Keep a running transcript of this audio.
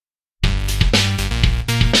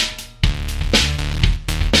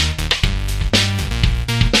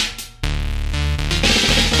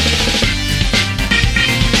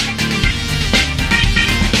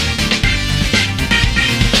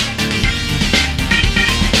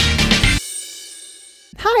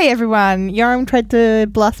Hey everyone, Yoram tried to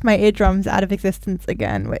blast my eardrums out of existence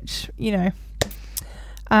again, which,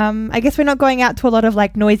 I guess we're not going out to a lot of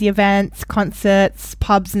like noisy events, concerts,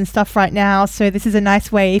 pubs and stuff right now, so this is a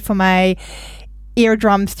nice way for my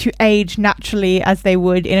eardrums to age naturally as they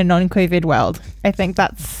would in a non-COVID world. I think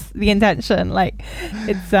that's the intention. Like,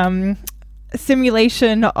 it's a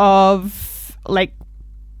simulation of like,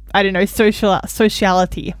 I don't know,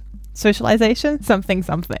 socialization,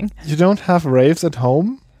 something. You don't have raves at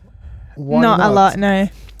home? Why not a lot, no.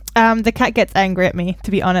 The cat gets angry at me,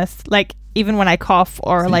 to be honest. Like, even when I cough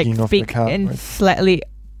or Speaking like speak cat, in right? slightly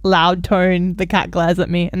loud tone, the cat glares at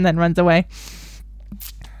me and then runs away.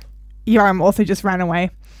 Yoram also just ran away.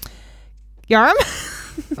 Yoram?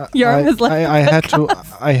 Yoram has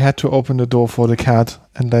left. I had to open the door for the cat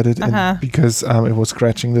and let it in because it was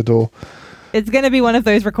scratching the door. It's going to be one of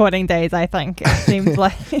those recording days, I think. It seems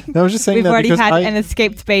like No, I was just saying we've that already because had an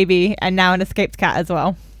escaped baby and now an escaped cat as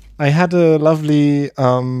well. I had a lovely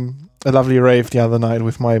rave the other night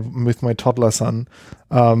with my toddler son,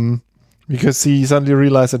 because he suddenly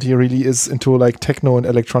realized that he really is into like techno and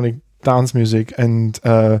electronic dance music and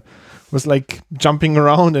was like jumping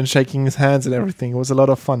around and shaking his hands and everything. It was a lot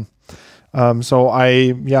of fun. So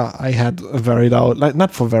I had a very loud, like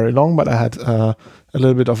not for very long, but I had a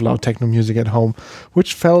little bit of loud techno music at home,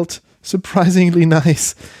 which felt surprisingly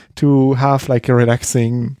nice to have like a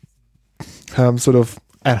relaxing sort of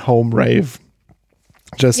at-home rave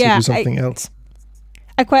just to do something else.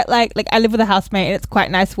 I quite like I live with a housemate and it's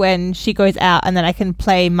quite nice when she goes out and then I can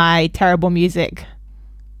play my terrible music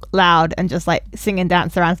loud and just like sing and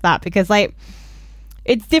dance around to that, because like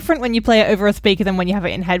it's different when you play it over a speaker than when you have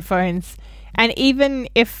it in headphones. And even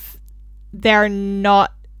if they're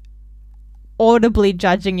not audibly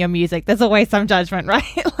judging your music, there's always some judgment, right?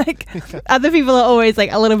 Like other people are always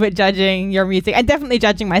like a little bit judging your music and definitely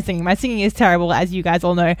judging my singing. My singing is terrible, as you guys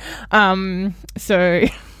all know. So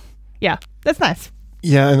yeah, that's nice.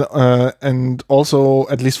 Yeah, and also,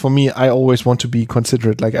 at least for me, I always want to be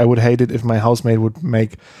considerate. Like, I would hate it if my housemate would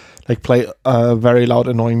play very loud,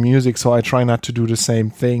 annoying music. So I try not to do the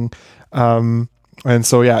same thing. And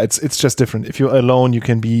so yeah, it's just different. If you're alone, you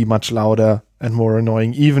can be much louder and more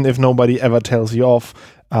annoying, even if nobody ever tells you off.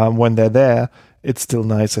 When they're there, it's still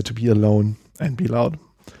nicer to be alone and be loud.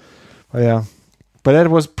 But yeah. But that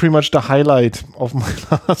was pretty much the highlight of my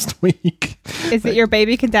last week. Is that your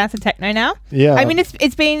baby can dance to techno now? Yeah. I mean,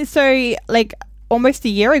 it's been so like almost a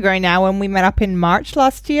year ago now when we met up in March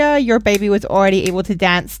last year. Your baby was already able to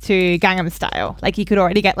dance to Gangnam Style. Like he could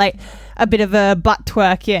already get like a bit of a butt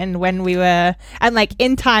twerk in when we were, and like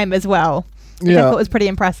in time as well. Which I thought was pretty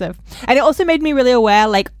impressive. And it also made me really aware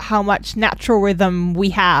like how much natural rhythm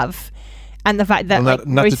we have, and the fact that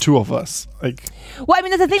not the two of us, like well, I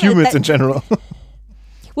mean, that's the thing. Humans in general.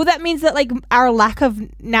 Well, that means that like our lack of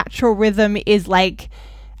natural rhythm is like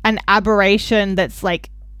an aberration that's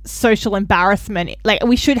like social embarrassment. Like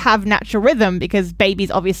we should have natural rhythm because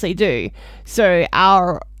babies obviously do. So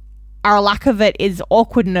our lack of it is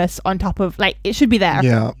awkwardness on top of like it should be there.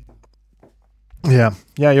 Yeah,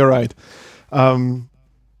 you're right.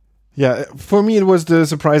 Yeah, for me it was the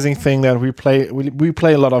surprising thing that we play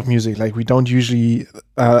a lot of music. Like we don't usually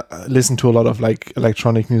listen to a lot of like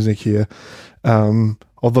electronic music here.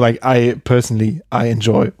 Although like I personally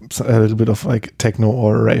enjoy a little bit of like techno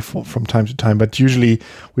or rave from time to time, but usually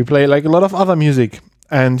we play like a lot of other music,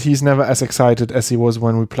 and he's never as excited as he was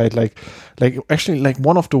when we played like actually like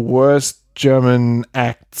one of the worst German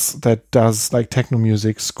acts that does like techno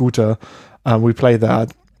music, Scooter. We played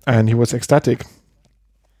that and he was ecstatic.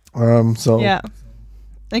 So yeah.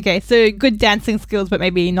 Okay, so good dancing skills, but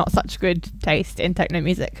maybe not such good taste in techno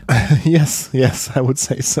music. Yes, I would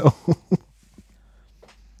say so.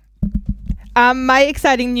 My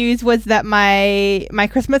exciting news was that my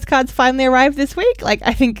Christmas cards finally arrived this week. Like,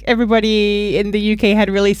 I think everybody in the UK had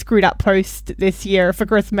really screwed up post this year for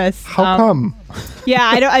Christmas. How come? Yeah,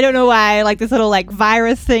 I don't know why. Like this little like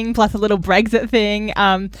virus thing plus a little Brexit thing.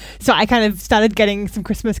 So I kind of started getting some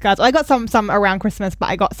Christmas cards. Well, I got some around Christmas, but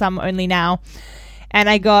I got some only now. And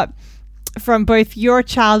I got from both your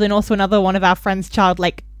child and also another one of our friends' child,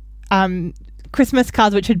 like Christmas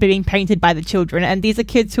cards which had been being painted by the children, and these are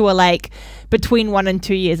kids who are like between 1 and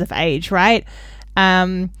 2 years of age, right?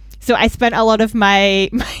 So I spent a lot of my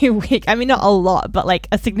week, I mean not a lot, but like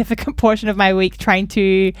a significant portion of my week trying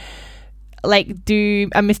to like do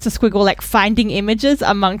a Mr. Squiggle, like finding images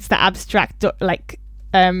amongst the abstract like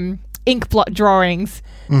ink blot drawings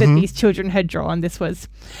that these children had drawn. This was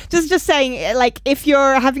just saying, like, if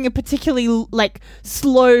you're having a particularly like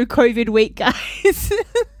slow COVID week, guys,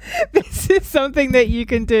 this is something that you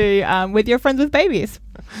can do with your friends with babies.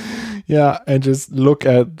 Yeah, and just look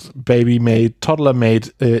at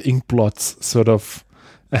toddler-made ink blots, sort of,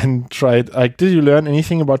 and try it. Like, did you learn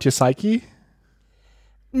anything about your psyche?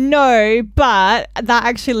 No, but that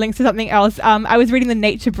actually links to something else. I was reading the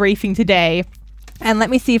Nature Briefing today, and let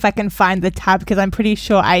me see if I can find the tab, because I'm pretty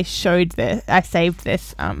sure I saved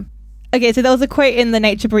this. Okay, so there was a quote in the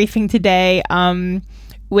Nature Briefing today,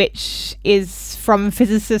 which is from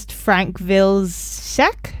physicist Frank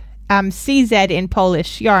Wilczek, CZ in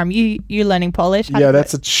Polish. Yoram, you learning Polish? Yeah,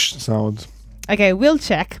 that's a ch sound. Okay,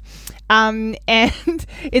 Wilczek. And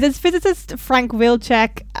it is physicist Frank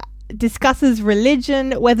Wilczek discusses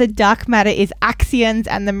religion, whether dark matter is axions,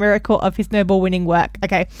 and the miracle of his Nobel-winning work.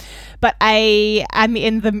 Okay, but I am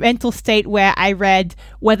in the mental state where I read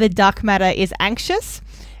whether dark matter is anxious,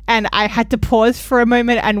 and I had to pause for a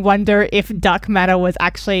moment and wonder if dark matter was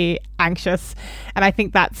actually anxious. And I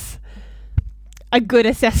think that's a good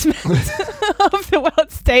assessment of the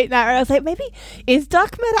world state now. And I was like, maybe is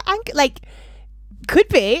dark matter could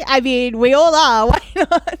be. I mean, we all are. Why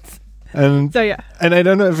not? And so yeah, and I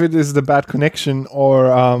don't know if it is the bad connection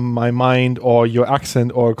or my mind or your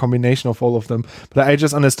accent or a combination of all of them, but I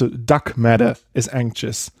just understood duck matter is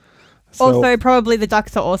anxious. So also, probably the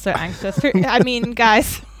ducks are also anxious. I mean,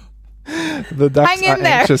 guys, the ducks hang in are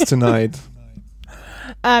there. anxious tonight.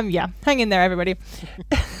 Yeah, hang in there, everybody.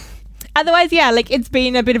 Otherwise, yeah, like, it's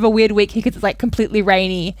been a bit of a weird week because it's like completely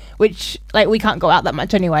rainy, which, like, we can't go out that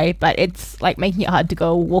much anyway, but it's like making it hard to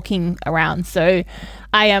go walking around. So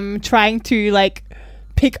I am trying to like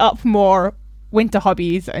pick up more winter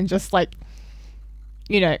hobbies and just like,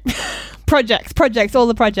 you know, projects, all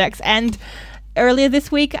the projects. And earlier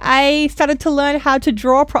this week, I started to learn how to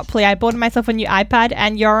draw properly. I bought myself a new iPad,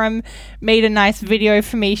 and Yoram made a nice video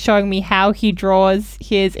for me showing me how he draws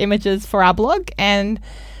his images for our blog. And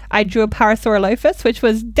I drew a Parasaurolophus, which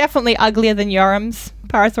was definitely uglier than Yoram's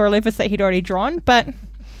Parasaurolophus that he'd already drawn. But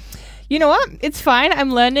you know what? It's fine.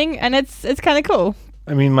 I'm learning, and it's kind of cool.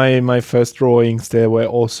 I mean, my first drawings there were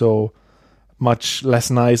also much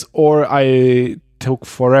less nice, or I took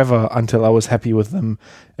forever until I was happy with them,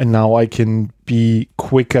 and now I can be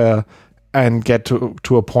quicker and get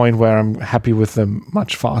to a point where I'm happy with them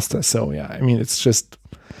much faster. So yeah, I mean, it's just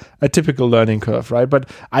a typical learning curve, right? But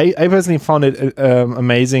I personally found it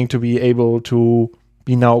amazing to be able to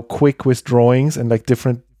be now quick with drawings and like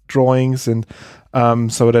different drawings, and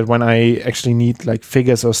so that when I actually need like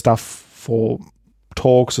figures or stuff for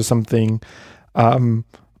talks or something,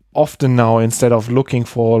 often now, instead of looking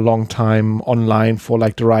for a long time online for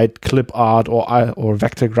like the right clip art or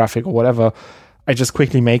vector graphic or whatever, I just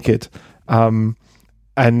quickly make it. And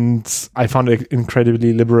I found it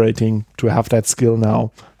incredibly liberating to have that skill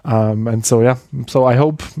now. And so, yeah, so I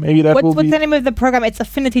hope maybe that will be... What's the name of the program? It's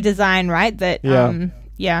Affinity Design, right?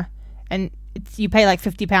 Yeah. And you pay like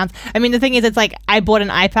 £50. I mean, the thing is, it's like I bought an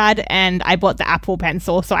iPad and I bought the Apple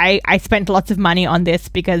Pencil. So I spent lots of money on this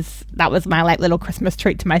because that was my like little Christmas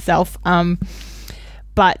treat to myself.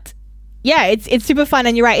 But yeah, it's super fun.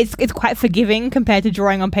 And you're right, it's quite forgiving compared to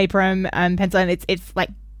drawing on paper and pencil. And it's like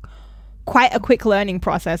quite a quick learning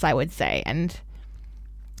process, I would say. And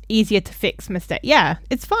easier to fix mistake. Yeah,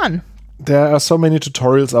 it's fun. There are so many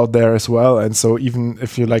tutorials out there as well, and so even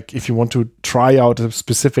if you want to try out a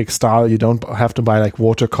specific style, you don't have to buy like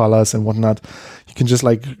watercolors and whatnot. You can just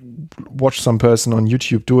like watch some person on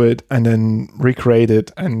YouTube do it and then recreate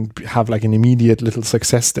it and have like an immediate little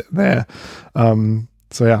success there.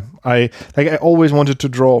 So yeah, I always wanted to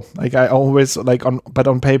draw. Like I always but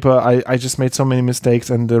on paper I just made so many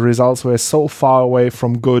mistakes, and the results were so far away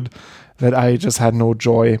from good that I just had no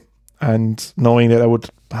joy. And knowing that I would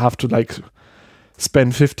have to like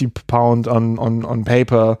spend £50 on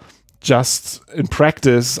paper just in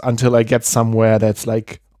practice until I get somewhere that's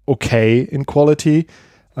like okay in quality,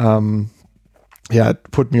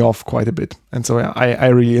 it put me off quite a bit. And so yeah, I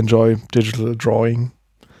really enjoy digital drawing.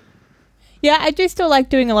 Yeah, I do still like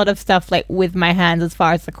doing a lot of stuff like with my hands as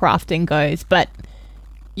far as the crafting goes, but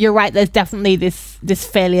you're right, there's definitely this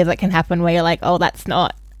failure that can happen where you're like, oh, that's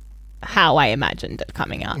not how I imagined it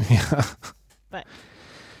coming out. Yeah. But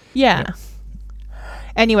yeah.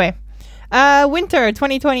 Anyway, winter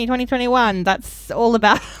 2020, 2021, that's all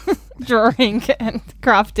about drawing and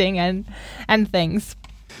crafting and things.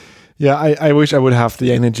 Yeah, I wish I would have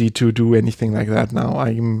the energy to do anything like that now.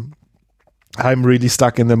 I'm really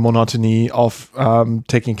stuck in the monotony of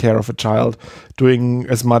taking care of a child, doing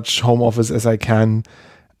as much home office as I can.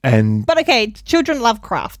 But okay, children love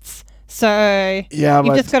crafts. So Yeah, you've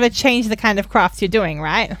but just got to change the kind of crafts you're doing,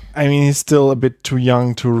 right? I mean, he's still a bit too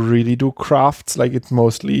young to really do crafts. Like it's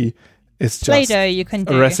just Play-Doh you can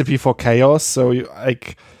do. a recipe for chaos. So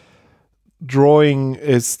drawing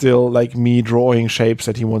is still like me drawing shapes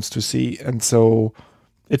that he wants to see, and so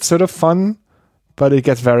it's sort of fun, but it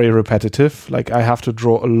gets very repetitive. Like I have to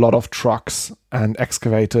draw a lot of trucks and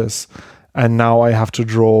excavators, and now I have to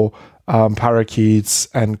draw parakeets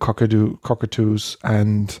and cockatoos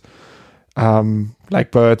and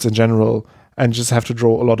like birds in general, and just have to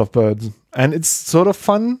draw a lot of birds. And it's sort of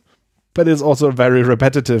fun, but it's also very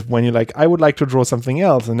repetitive when you're like, I would like to draw something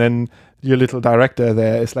else. And then your little director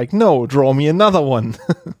there is like, no, draw me another one,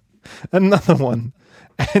 another one,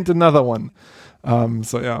 and another one.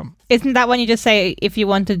 So yeah. Isn't that when you just say, if you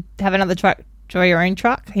want to have another truck, draw your own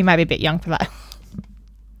truck? He might be a bit young for that.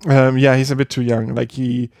 Yeah, he's a bit too young. Like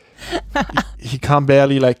he can't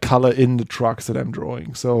barely like color in the trucks that I'm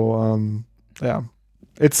drawing. So yeah,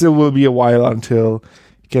 it still will be a while until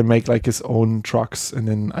he can make like his own trucks, and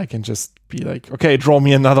then I can just be like, okay, draw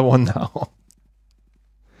me another one now.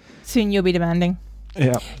 Soon you'll be demanding.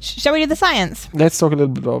 Yeah. Shall we do the science? Let's talk a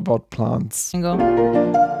little bit about plants. Single.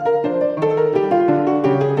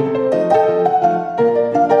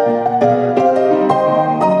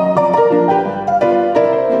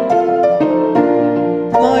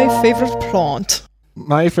 Favorite plant.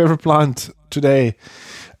 My favorite plant today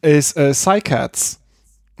is cycads.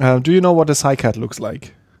 Do you know what a cycad looks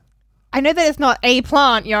like? I know that it's not a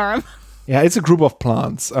plant, Yoram. Yeah, it's a group of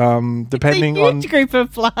plants. Depending it's a on huge group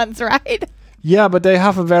of plants, right? Yeah, but they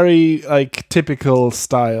have a very like typical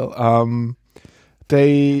style. I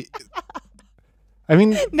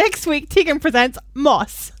mean, Next week, Tegan presents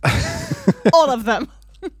moss. All of them.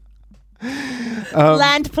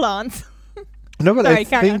 Land plants. No, but Sorry, I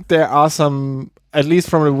carry think there are some, at least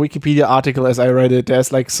from the Wikipedia article as I read it,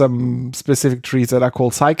 there's like some specific trees that are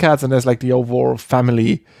called cycads, and there's like the overall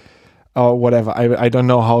family or whatever. I don't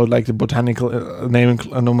know how like the botanical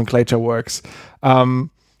nomenclature works.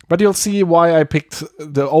 But you'll see why I picked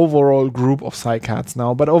the overall group of cycads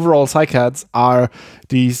now. But overall, cycads are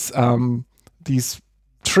these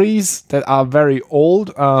trees that are very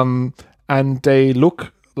old, and they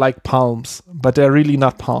look like palms, but they're really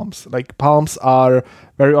not palms. Like palms are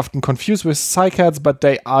very often confused with cycads, but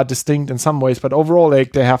they are distinct in some ways. But overall,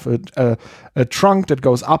 like they have a trunk that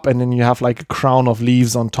goes up, and then you have like a crown of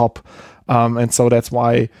leaves on top, and so that's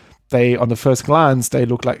why they, on the first glance, they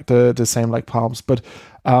look like the same like palms. But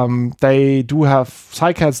cycads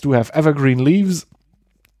do have evergreen leaves,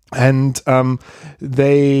 and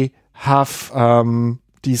they have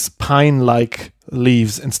these pine-like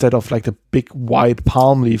leaves instead of like the big wide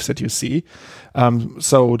palm leaves that you see.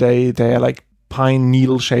 So they are like pine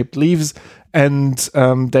needle-shaped leaves, and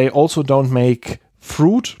they also don't make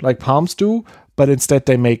fruit like palms do, but instead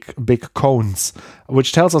they make big cones,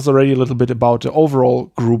 which tells us already a little bit about the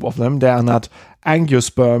overall group of them. They are not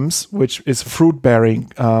angiosperms, which is fruit-bearing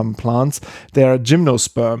plants. They are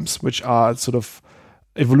gymnosperms, which are sort of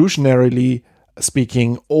evolutionarily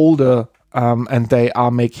speaking older, and they are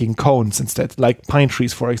making cones instead, like pine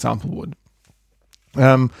trees, for example, would.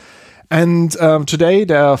 Today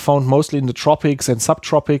they are found mostly in the tropics and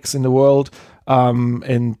subtropics in the world,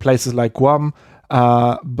 in places like Guam.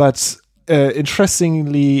 But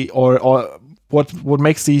interestingly, or what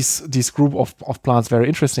makes these group of plants very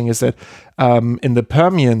interesting is that in the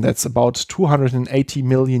Permian, that's about 280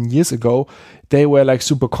 million years ago, they were like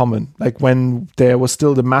super common. Like when there was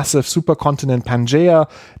still the massive supercontinent Pangaea,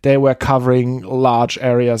 they were covering large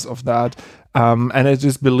areas of that. And it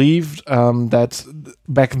is believed that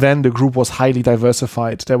back then the group was highly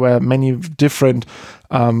diversified. There were many different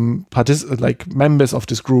members of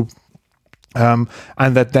this group, and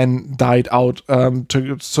that then died out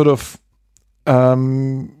to sort of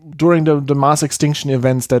during the mass extinction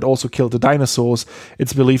events that also killed the dinosaurs.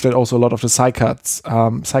 It's believed that also a lot of the cycads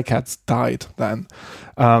died then.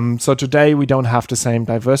 So today we don't have the same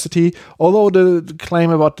diversity, although the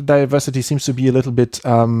claim about the diversity seems to be a little bit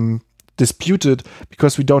disputed,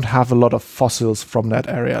 because we don't have a lot of fossils from that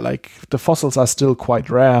area. Like the fossils are still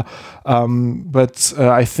quite rare, but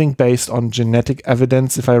I think based on genetic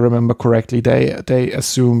evidence, if I remember correctly, they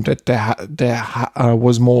assumed that there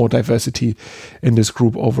was more diversity in this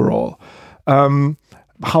group overall.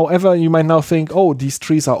 However, you might now think, oh, these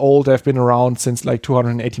trees are old, they've been around since like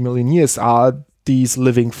 280 million years. Are these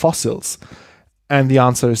living fossils? And the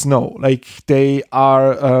answer is no. Like they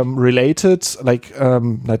are related, like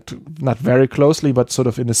not very closely, but sort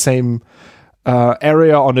of in the same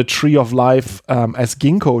area on a tree of life as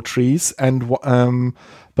ginkgo trees,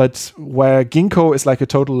 but But where ginkgo is like a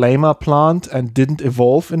total lama plant and didn't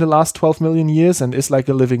evolve in the last 12 million years and is like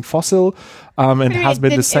a living fossil, and has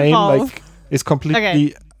been the same, like is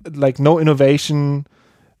completely like no innovation,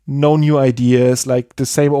 no new ideas, like the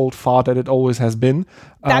same old fart that it always has been.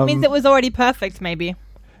 That means it was already perfect, maybe.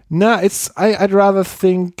 No, I'd rather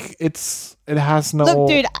think it has no. Look,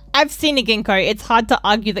 dude, I've seen a ginkgo. It's hard to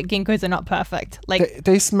argue that ginkgos are not perfect. Like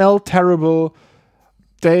they smell terrible.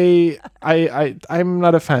 I'm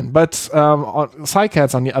not a fan. But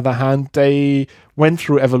cycads, on the other hand, they went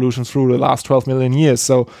through evolution through the last 12 million years,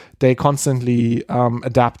 so they constantly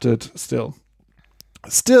adapted. Still,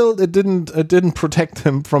 it didn't protect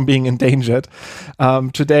them from being endangered.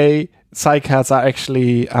 Today, cycads are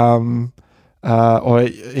actually. Or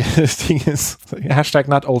the thing is, hashtag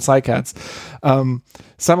not all cycads.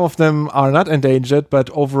 Some of them are not endangered,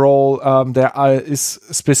 but overall there is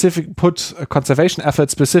specific conservation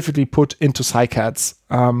efforts specifically put into cycads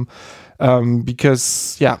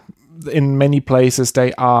because in many places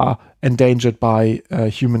they are endangered by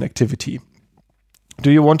human activity.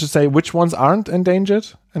 Do you want to say which ones aren't endangered?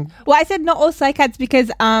 Well, I said not all cycads because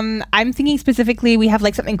I'm thinking specifically we have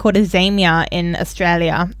like something called a zamia in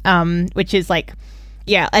Australia, which is like,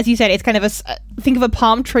 yeah, as you said, it's kind of think of a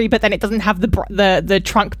palm tree, but then it doesn't have the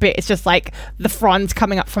trunk bit. It's just like the fronds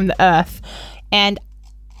coming up from the earth. And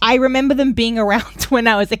I remember them being around when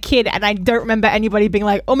I was a kid, and I don't remember anybody being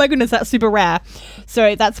like, oh my goodness, that's super rare.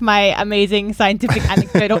 So that's my amazing scientific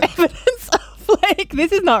anecdotal evidence of like,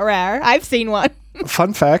 this is not rare. I've seen one.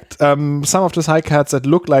 Fun fact, some of the cycads that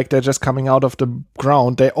look like they're just coming out of the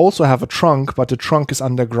ground, they also have a trunk, but the trunk is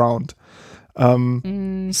underground.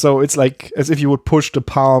 So it's like as if you would push the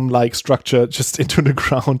palm-like structure just into the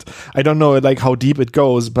ground. I don't know like how deep it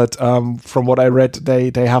goes, but from what I read,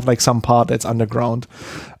 they have like some part that's underground.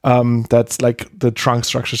 That's like the trunk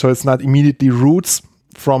structure. So it's not immediately roots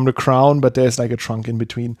from the crown, but there's like a trunk in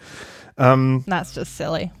between. That's just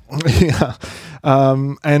silly. Yeah.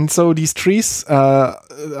 And so these trees,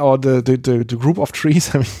 or the group of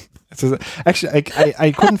trees, I mean, actually,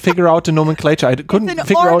 I couldn't figure out the nomenclature.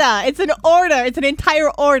 It's an order. It's an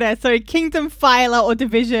entire order. So kingdom, phyla, or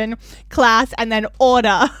division, class, and then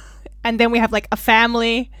order. And then we have like a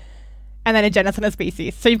family, and then a genus and a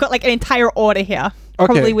species. So you've got like an entire order here. Okay.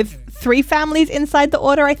 Probably with 3 families inside the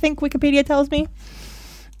order, I think Wikipedia tells me.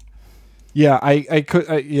 Yeah,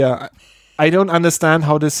 I don't understand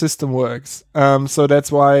how this system works. So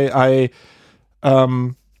that's why I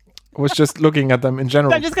was just looking at them in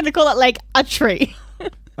general. So I'm just going to call it like a tree.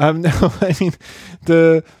 No, I mean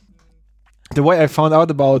the way I found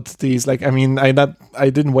out about these, like, I mean, I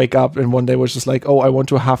didn't wake up and one day was just like, oh, I want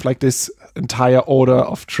to have like this entire order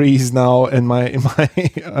of trees now in my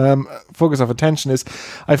focus of attention is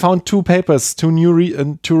I found 2 papers,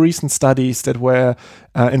 2 recent studies that were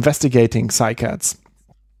investigating cycads.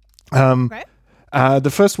 Okay. The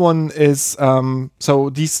first one is so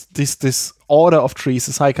this order of trees,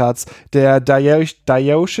 the cycads, they are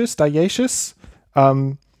dioecious.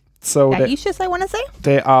 So dioecious, I want to say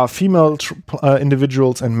they are female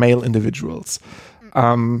individuals and male individuals,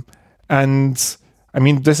 and I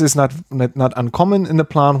mean this is not uncommon in the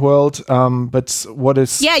plant world. But what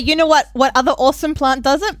is you know what other awesome plant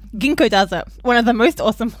does it? Ginkgo does it. One of the most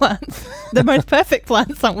awesome plants, the most perfect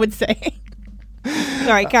plant, some would say.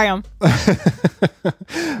 Sorry, carry on.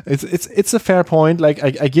 It's a fair point. Like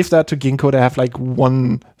I give that to ginkgo. They have like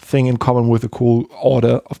one thing in common with a cool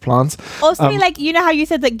order of plants. Also, like you know how you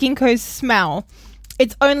said that ginkgos smell.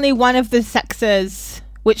 It's only one of the sexes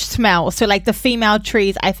which smell. So like the female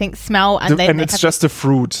trees, I think smell, and it's just the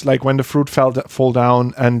fruit. Like when the fruit fall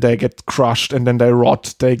down and they get crushed and then they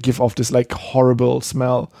rot, they give off this like horrible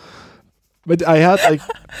smell. But I had like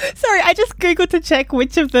sorry, I just googled to check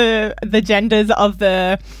which of the genders of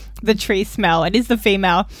the tree smell. It is the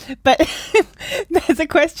female, but there's a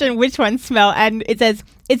question which ones smell, and it says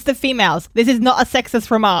it's the females. This is not a sexist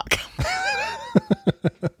remark.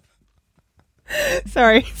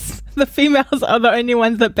 Sorry, the females are the only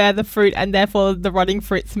ones that bear the fruit, and therefore the rotting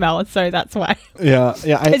fruit smell. So that's why. Yeah.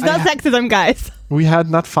 It's not sexism, guys. We had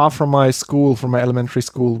not far from my elementary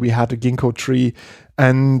school, we had a ginkgo tree.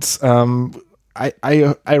 And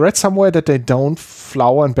I read somewhere that they don't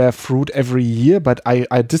flower and bear fruit every year, but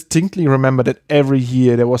I distinctly remember that every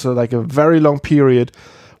year there was a very long period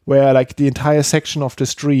where like the entire section of the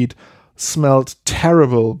street smelled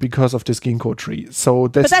terrible because of this ginkgo tree. So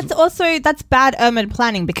that's bad urban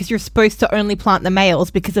planning because you're supposed to only plant the males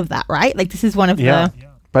because of that, right? Like this is one of the.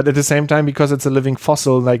 But at the same time, because it's a living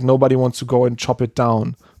fossil, like nobody wants to go and chop it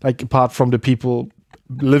down. Like apart from the people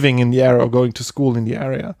living in the area or going to school in the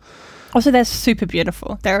area. Also, they're super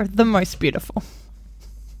beautiful. They're the most beautiful.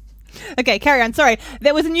 Okay, carry on. Sorry.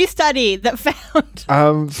 There was a new study that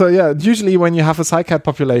found... So yeah, usually when you have a cycad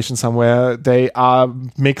population somewhere, they are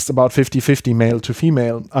mixed about 50-50 male to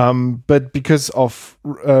female. But because of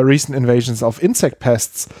recent invasions of insect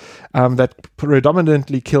pests that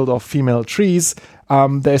predominantly killed off female trees,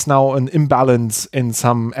 there's now an imbalance in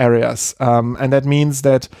some areas. And that means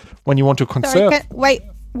that when you want to conserve... Wait,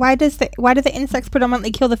 why do the insects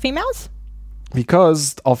predominantly kill the females?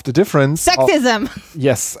 Because of the difference. Sexism.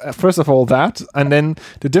 Yes, first of all that, and then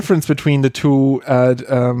the difference between the two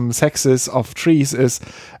sexes of trees is,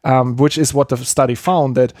 which is what the study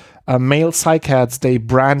found, that male cycads, they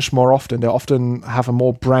branch more often. They often have a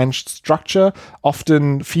more branched structure.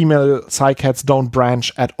 Often female cycads don't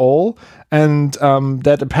branch at all, and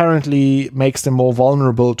that apparently makes them more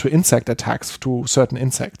vulnerable to insect attacks, to certain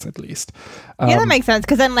insects at least. Yeah, that makes sense,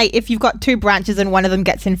 because then like if you've got two branches and one of them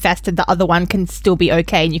gets infested, the other one can still be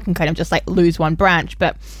okay and you can kind of just like lose one branch.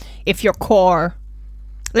 But if your core,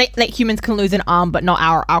 like humans can lose an arm but not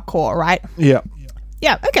our core, right? Yeah.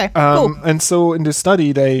 Yeah, okay, cool. And so in this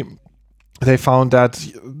study they found that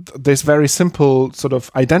this very simple sort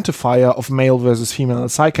of identifier of male versus female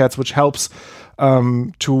cycads, which helps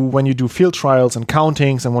to when you do field trials and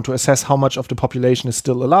countings and want to assess how much of the population is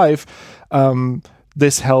still alive,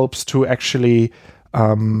 this helps to actually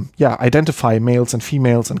identify males and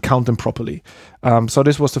females and count them properly. So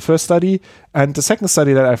this was the first study. And the second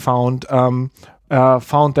study that I found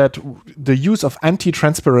found that the use of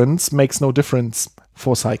anti-transparents makes no difference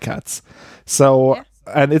for cycads. So... Yeah.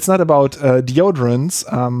 And it's not about deodorants,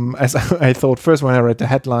 as I thought first when I read the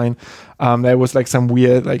headline. There was like some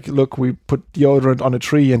weird, like, look, we put deodorant on a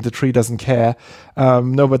tree and the tree doesn't care.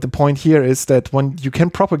 No, but the point here is that when you can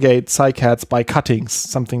propagate cycads by cuttings,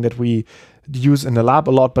 something that we use in the lab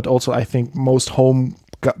a lot, but also I think most home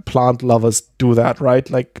plant lovers do that, right?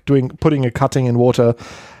 Like putting a cutting in water,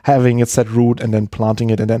 having it set root and then planting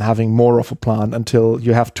it and then having more of a plant until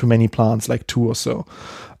you have too many plants, like 2 or so.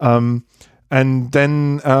 And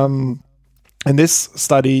then in this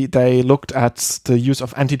study, they looked at the use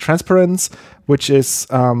of anti-transparents, which is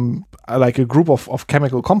like a group of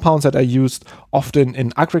chemical compounds that are used often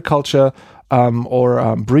in agriculture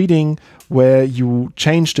or breeding, where you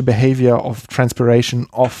change the behavior of transpiration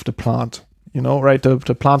of the plant. You know, right? The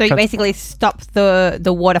plant. So you basically stop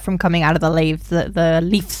the water from coming out of the leaves, the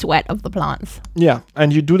leaf sweat of the plants. Yeah,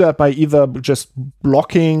 and you do that by either just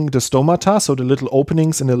blocking the stomata, so the little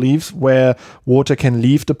openings in the leaves where water can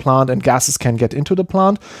leave the plant and gases can get into the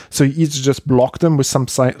plant. So you either just block them with some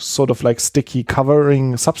sort of like sticky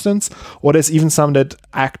covering substance, or there's even some that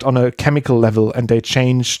act on a chemical level and they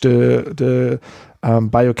change the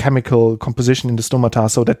biochemical composition in the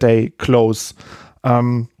stomata so that they close.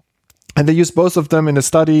 And they used both of them in a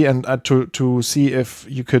study and to see if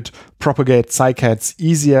you could propagate cycads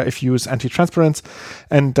easier if you use anti-transparents.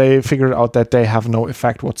 And they figured out that they have no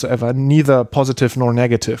effect whatsoever, neither positive nor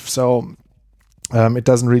negative. So it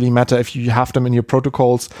doesn't really matter if you have them in your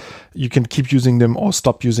protocols. You can keep using them or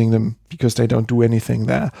stop using them because they don't do anything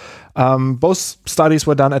there. Both studies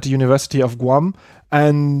were done at the University of Guam.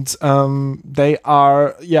 And they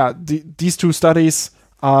are, these two studies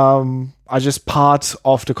are just part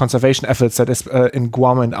of the conservation efforts that is in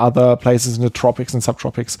Guam and other places in the tropics and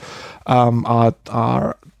subtropics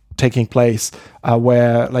are taking place,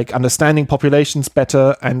 where like understanding populations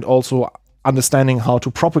better and also understanding how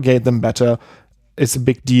to propagate them better is a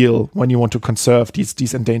big deal when you want to conserve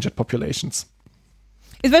these endangered populations.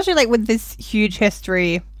 Especially like with this huge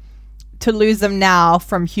history, to lose them now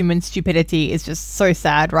from human stupidity is just so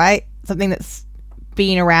sad, right? Something that's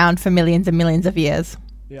been around for millions and millions of years.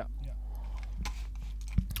 Yeah.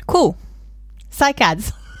 Cool.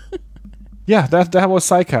 Cycads. Yeah, that was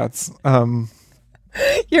cycads.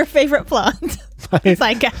 Your favorite plant?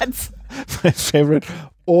 Cycads. My favorite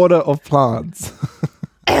order of plants.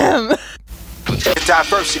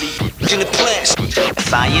 Diversity in the plants.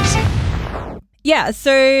 Science. Yeah,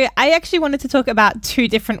 so I actually wanted to talk about two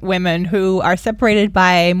different women who are separated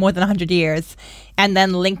by more than 100 years and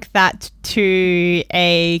then link that to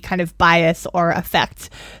a kind of bias or effect.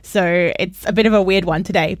 So it's a bit of a weird one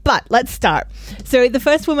today, but let's start. So the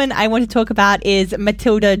first woman I want to talk about is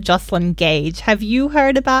Matilda Joslyn Gage. Have you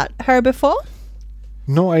heard about her before?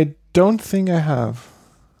 No, I don't think I have.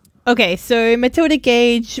 Okay, so Matilda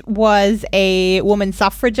Gage was a woman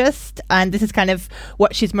suffragist, and this is kind of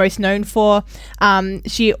what she's most known for.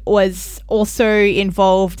 She was also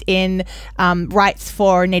involved in rights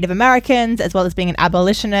for Native Americans, as well as being an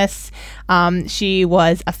abolitionist. She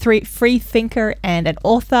was a free thinker and an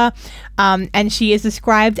author, and she is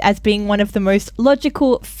described as being one of the most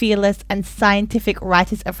logical, fearless, and scientific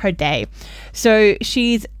writers of her day. So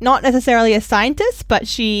she's not necessarily a scientist, but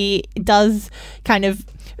she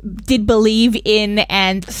did believe in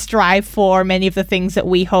and strive for many of the things that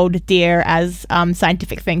we hold dear as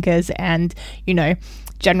scientific thinkers and,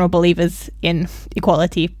 general believers in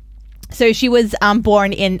equality. So she was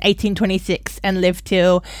born in 1826 and lived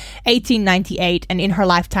till 1898. And in her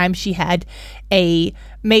lifetime, she had a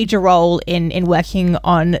major role in working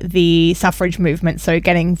on the suffrage movement, so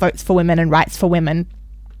getting votes for women and rights for women.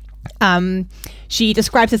 She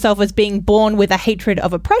describes herself as being born with a hatred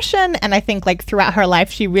of oppression, and I think throughout her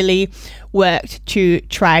life she really worked to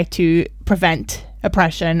try to prevent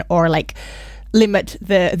oppression or limit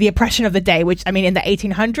the oppression of the day, which in the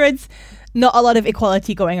 1800s, not a lot of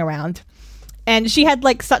equality going around. And she had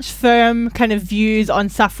such firm kind of views on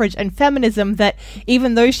suffrage and feminism that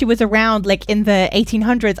even though she was around in the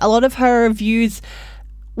 1800s, a lot of her views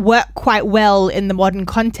work quite well in the modern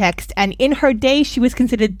context, and in her day she was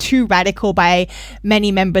considered too radical by many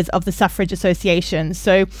members of the suffrage association.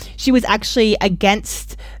 So she was actually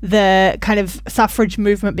against the kind of suffrage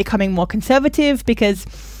movement becoming more conservative, because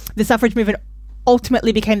the suffrage movement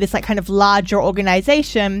ultimately became this kind of larger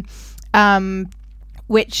organization,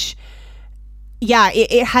 which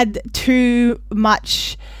it had too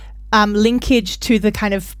much linkage to the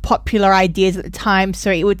kind of popular ideas at the time.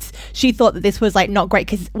 So she thought that this was not great,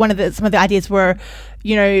 because some of the ideas were,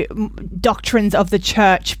 doctrines of the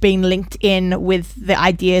church being linked in with the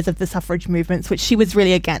ideas of the suffrage movements, which she was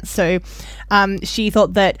really against. So she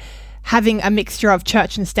thought that having a mixture of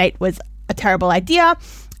church and state was a terrible idea.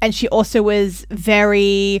 And she also was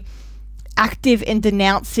very active in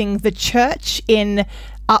denouncing the church in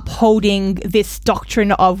upholding this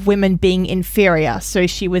doctrine of women being inferior. So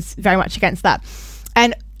she was very much against that.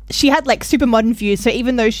 And she had super modern views. So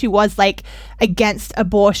even though she was against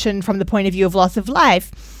abortion from the point of view of loss of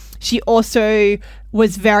life, she also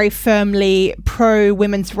was very firmly pro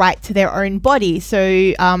women's right to their own body.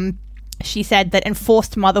 So she said that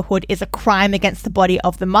enforced motherhood is a crime against the body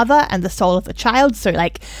of the mother and the soul of the child. So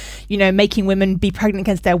making women be pregnant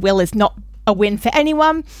against their will is not a win for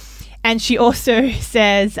anyone. And she also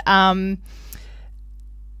says, I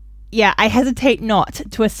hesitate not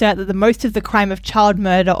to assert that the most of the crime of child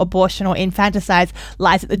murder, abortion, or infanticide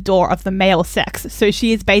lies at the door of the male sex. So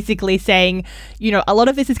she is basically saying, a lot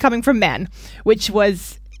of this is coming from men, which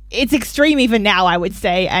it's extreme even now, I would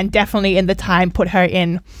say, and definitely in the time put her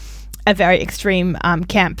in a very extreme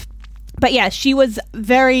camp. But she was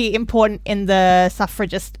very important in the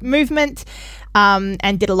suffragist movement,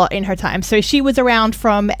 and did a lot in her time. So she was around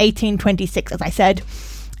from 1826, as I said,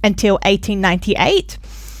 until 1898.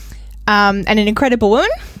 And an incredible woman.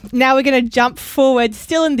 Now we're going to jump forward,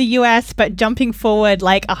 still in the US, but jumping forward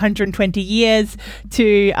 120 years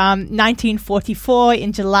to 1944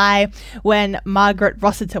 in July, when Margaret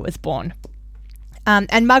Rossiter was born.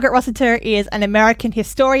 And Margaret Rossiter is an American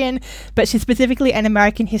historian, but she's specifically an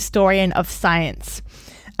American historian of science.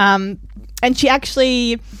 And she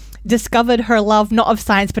actually discovered her love not of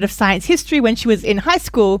science but of science history when she was in high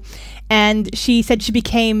school, and she said she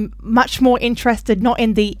became much more interested not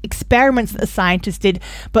in the experiments that the scientists did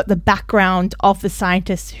but the background of the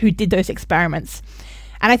scientists who did those experiments.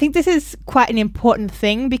 And I think this is quite an important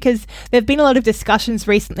thing, because there have been a lot of discussions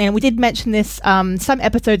recently, and we did mention this some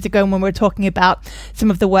episodes ago when we were talking about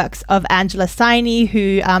some of the works of Angela Saini,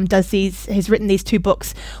 who has written these two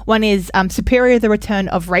books. One is Superior, The Return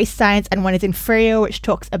of Race Science, and one is Inferior, which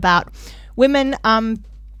talks about women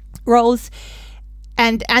roles.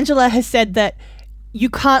 And Angela has said that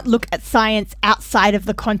you can't look at science outside of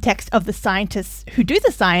the context of the scientists who do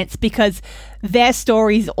the science, because their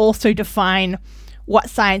stories also define what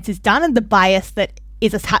science is done and the bias that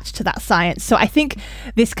is attached to that science. So I think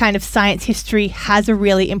this kind of science history has a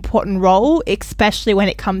really important role, especially when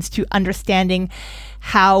it comes to understanding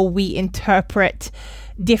how we interpret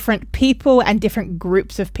different people and different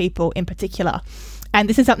groups of people in particular. And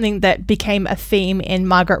this is something that became a theme in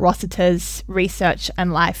Margaret Rossiter's research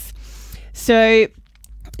and life. So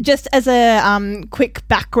just as a quick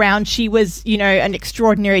background, she was, an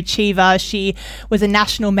extraordinary achiever. She was a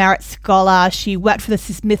National Merit Scholar. She worked for the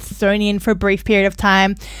Smithsonian for a brief period of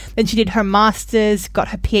time. Then she did her master's, got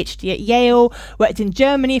her PhD at Yale, worked in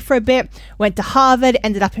Germany for a bit, went to Harvard,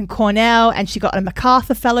 ended up in Cornell, and she got a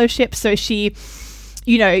MacArthur Fellowship. So she,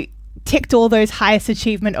 ticked all those highest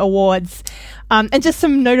achievement awards. And just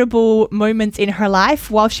some notable moments in her life.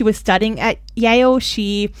 While she was studying at Yale,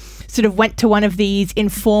 she sort of went to one of these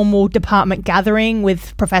informal department gathering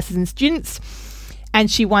with professors and students. And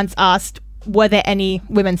she once asked, were there any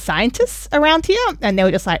women scientists around here? And they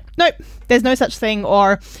were just like, nope, there's no such thing.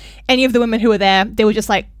 Or any of the women who were there, they were just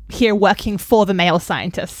like here working for the male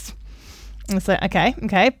scientists. And it's like, okay.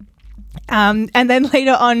 And then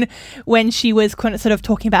later on, when she was kind of sort of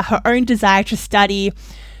talking about her own desire to study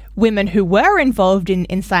women who were involved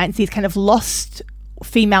in science, these kind of lost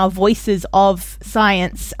female voices of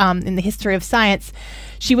science in the history of science,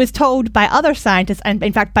 she was told by other scientists, and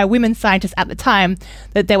in fact by women scientists at the time,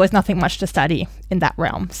 that there was nothing much to study in that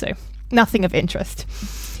realm, so nothing of interest.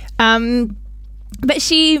 But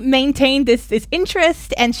she maintained this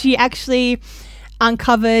interest, and she actually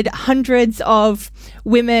uncovered hundreds of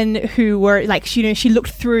women who were like, she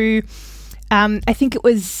looked through, I think it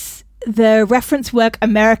was the reference work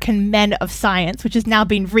American Men of Science, which has now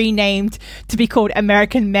been renamed to be called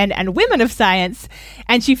American Men and Women of Science.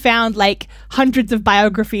 And she found like hundreds of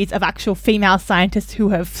biographies of actual female scientists who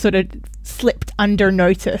have sort of slipped under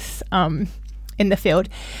notice in the field.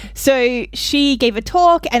 So she gave a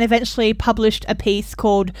talk and eventually published a piece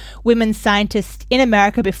called Women Scientists in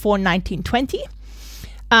America Before 1920.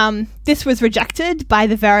 This was rejected by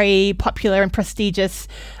the very popular and prestigious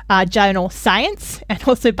journal Science, and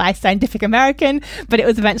also by Scientific American, but it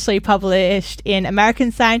was eventually published in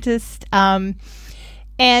American Scientist. And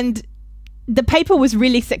the paper was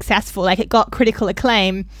really successful, like it got critical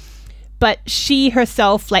acclaim, but she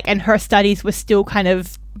herself, and her studies were still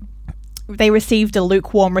they received a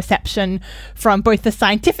lukewarm reception from both the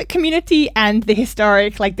scientific community and the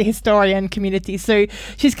historian community. So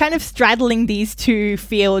she's kind of straddling these two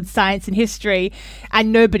fields, science and history,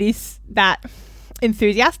 and nobody's that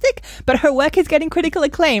enthusiastic, but her work is getting critical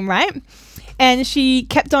acclaim, right? And she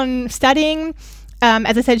kept on studying.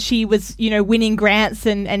 As I said, she was, winning grants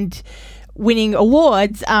and winning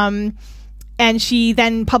awards. And she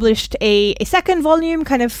then published a second volume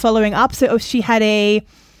kind of following up. So she had a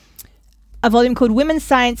volume called Women's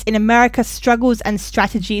Science in America, Struggles and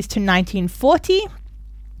Strategies to 1940.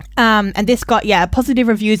 And this got, positive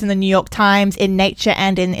reviews in the New York Times, in Nature,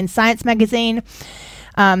 and in Science magazine,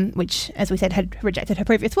 which, as we said, had rejected her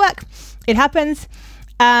previous work. It happens.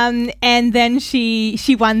 And then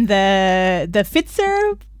she won the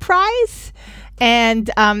Pfizer Prize, and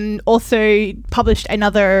also published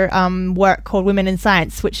another work called Women in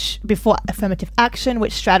Science, which before Affirmative Action,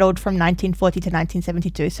 which straddled from 1940 to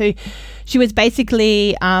 1972. So she was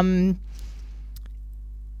basically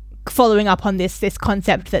following up on this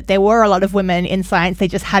concept that there were a lot of women in science, they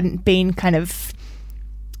just hadn't been kind of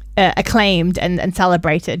acclaimed and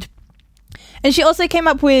celebrated. And she also came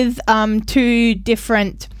up with two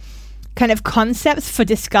different kind of concepts for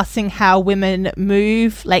discussing how women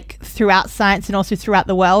move throughout science and also throughout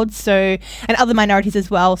the world, so, and other minorities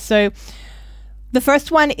as well. So the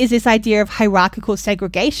first one is this idea of hierarchical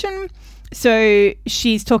segregation. So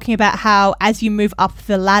she's talking about how as you move up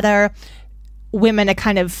the ladder, women are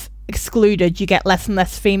kind of excluded. You get less and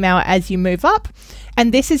less female as you move up.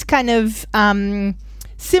 And this is kind of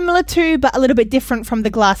similar to, but a little bit different from the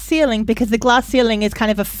glass ceiling, because the glass ceiling is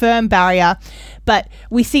kind of a firm barrier, but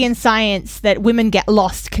we see in science that women get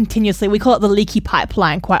lost continuously. We call it the leaky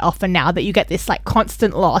pipeline quite often now, that you get this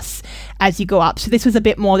constant loss as you go up. So this was a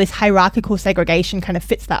bit more, this hierarchical segregation kind of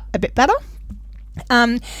fits that a bit better.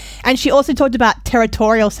 And she also talked about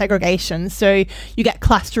territorial segregation. So you get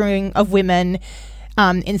clustering of women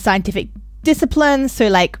in scientific disciplines.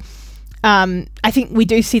 So I think we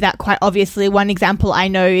do see that quite obviously. One example I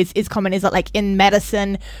know is common is that in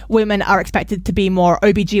medicine, women are expected to be more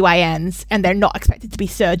OBGYNs and they're not expected to be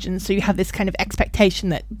surgeons. So you have this kind of expectation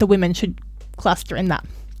that the women should cluster in that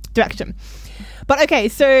direction. But okay,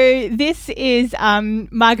 so this is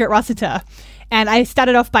Margaret Rossiter. And I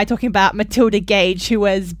started off by talking about Matilda Gage, who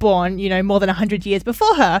was born, more than 100 years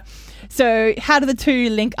before her. So how do the two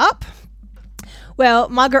link up? Well,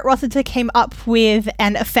 Margaret Rossiter came up with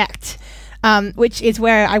an effect, which is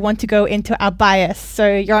where I want to go into our bias. So,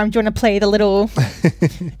 Yoram, do you want to play the little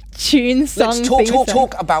tune song? Let's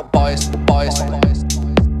talk about bias. Bias.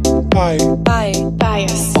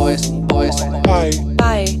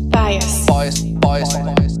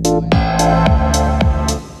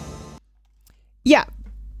 Yeah.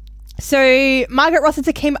 So, Margaret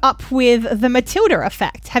Rossiter came up with the Matilda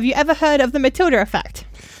effect. Have you ever heard of the Matilda effect?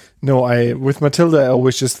 No, with Matilda, I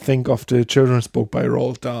always just think of the children's book by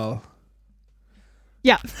Roald Dahl.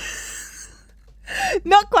 Yeah.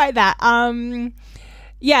 Not quite that.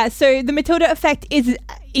 So the Matilda effect is,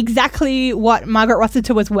 exactly what Margaret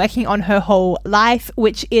Rossiter was working on her whole life,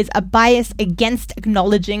 which is a bias against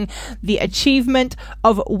acknowledging the achievement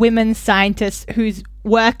of women scientists whose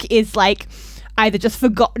work is like either just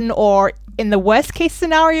forgotten or, in the worst case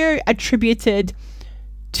scenario, attributed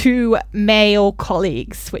to male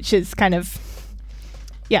colleagues, which is kind of,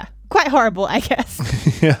 quite horrible, I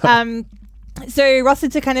guess. Yeah. So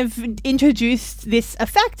Rossiter kind of introduced this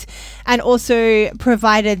effect and also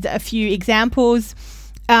provided a few examples.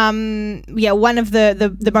 One of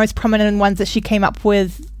the most prominent ones that she came up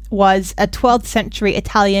with was a 12th century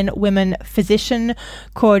Italian women physician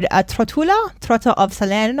called Trotula of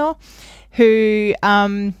Salerno, who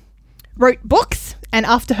wrote books, and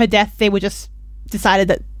after her death they were just decided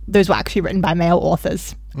that those were actually written by male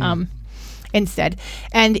authors instead.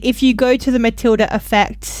 And if you go to the Matilda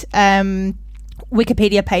Effect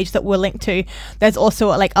Wikipedia page that we'll link to, there's also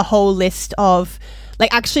like a whole list of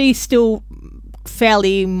like actually still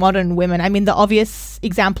fairly modern women. I mean, the obvious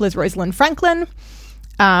example is Rosalind Franklin,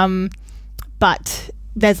 but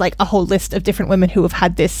there's like a whole list of different women who have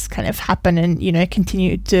had this kind of happen and, you know,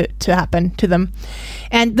 continue to happen to them.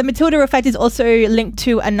 And the Matilda Effect is also linked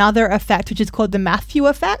to another effect, which is called the Matthew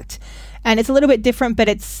Effect. And it's a little bit different, but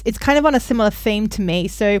it's kind of on a similar theme to me.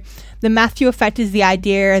 So the Matthew Effect is the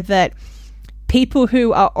idea that people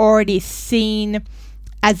who are already seen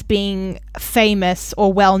as being famous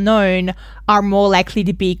or well-known are more likely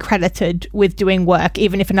to be credited with doing work,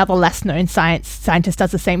 even if another less-known scientist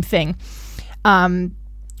does the same thing,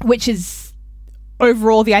 which is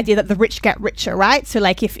overall the idea that the rich get richer, right? So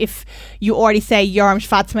like if you already say Joram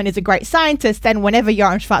Schwarzman is a great scientist, then whenever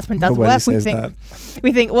Joram Schwarzman does work,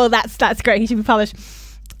 we think, well, that's great, he should be published.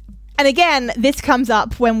 And again, this comes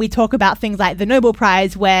up when we talk about things like the Nobel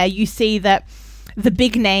Prize, where you see that the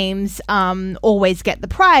big names always get the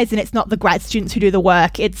prize, and it's not the grad students who do the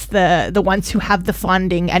work, it's the ones who have the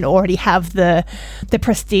funding and already have the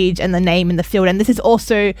prestige and the name in the field. And this is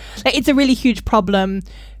also, like, it's a really huge problem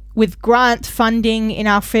with grant funding in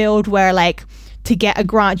our field, where like to get a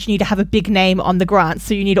grant you need to have a big name on the grant,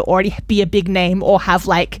 so you need to already be a big name or have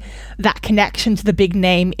like that connection to the big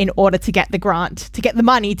name in order to get the grant, to get the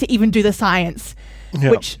money to even do the science.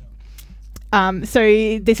 Which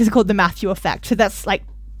so this is called the Matthew Effect. So that's like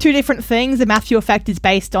two different things. The Matthew Effect is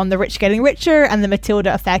based on the rich getting richer, and the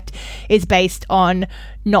Matilda Effect is based on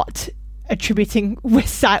not attributing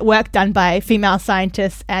work done by female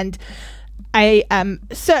scientists. And I am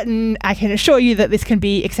certain, I can assure you, that this can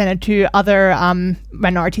be extended to other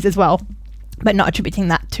minorities as well, but not attributing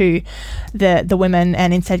that to the women,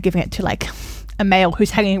 and instead giving it to like a male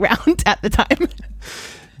who's hanging around at the time.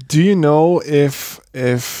 Do you know if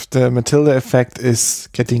the Matilda Effect is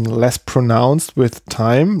getting less pronounced with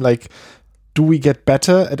time? Like, do we get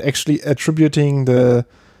better at actually attributing the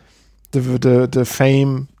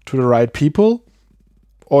fame to the right people,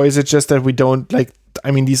 or is it just that we don't like? I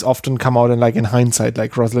mean, these often come out in hindsight.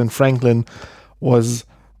 Like Rosalind Franklin was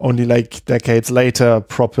only like decades later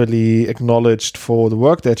properly acknowledged for the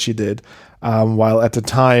work that she did, while at the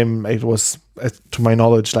time it was, to my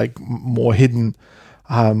knowledge, like more hidden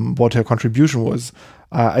what her contribution was.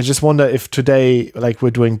 I just wonder if today, like,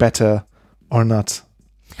 we're doing better or not.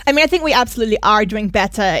 I mean, I think we absolutely are doing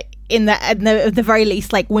better at the very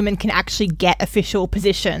least. Like, women can actually get official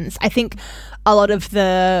positions. I think a lot of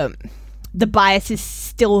the bias is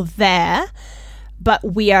still there, but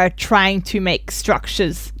we are trying to make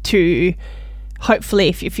structures to hopefully,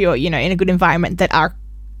 if you're, you know, in a good environment, that are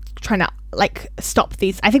trying to like stop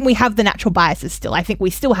these. I think we have the natural biases still. I think we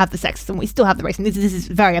still have the sexism, we still have the racism. This is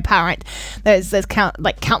very apparent. There's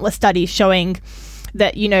countless studies showing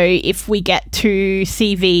that, you know, if we get two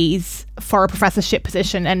CVs for a professorship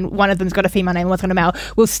position and one of them's got a female name and one's got a male,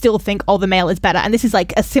 we'll still think, oh, the male is better. And this is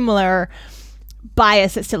like a similar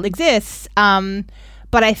bias that still exists,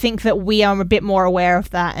 but I think that we are a bit more aware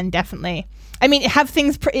of that. And definitely, I mean, have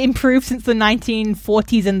things improved since the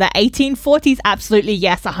 1940s and the 1840s? Absolutely,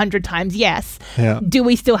 yes. 100 times, yes. Yeah. Do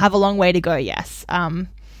we still have a long way to go? Yes. And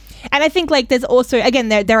I think like there's also, again,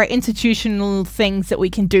 there are institutional things that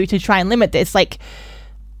we can do to try and limit this, like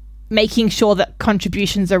making sure that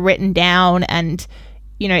contributions are written down and,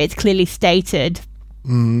 you know, it's clearly stated.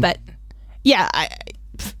 But yeah,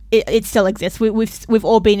 it still exists. We've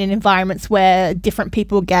all been in environments where different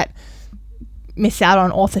people miss out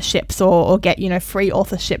on authorships or get, you know, free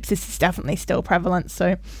authorships. This is definitely still prevalent.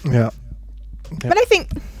 So yeah. But I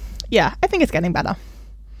think it's getting better.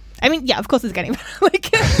 I mean, yeah, of course it's getting better.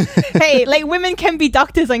 Like, hey, like women can be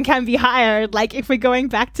doctors and can be hired. Like, if we're going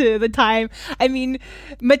back to the time, I mean,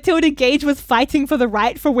 Matilda Gage was fighting for the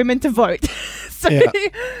right for women to vote. So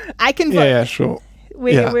I can vote. Yeah, sure.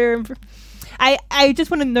 We're I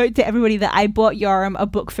just want to note to everybody that I bought Yoram a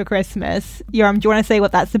book for Christmas. Yoram, do you want to say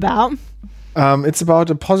what that's about? It's about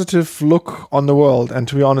a positive look on the world, and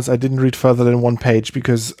to be honest, I didn't read further than one page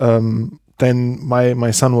because then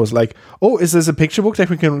my son was like, "Oh, is this a picture book that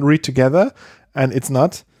we can read together?" And it's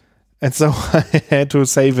not, and so I had to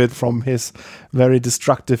save it from his very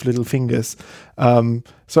destructive little fingers.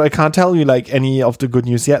 So I can't tell you like any of the good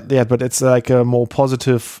news yet, but it's like a more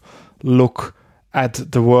positive look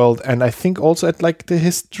at the world, and I think also at like the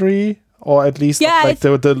history, or at least like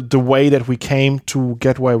the way that we came to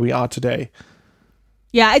get where we are today.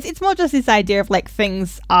 Yeah, it's more just this idea of like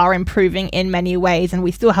things are improving in many ways, and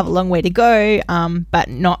we still have a long way to go. But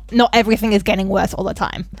not everything is getting worse all the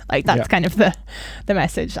time. Like that's kind of the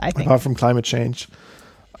message, I think. Apart from climate change.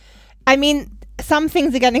 I mean, some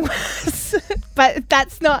things are getting worse, but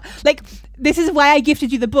that's not like. This is why I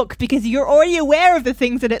gifted you the book, because you're already aware of the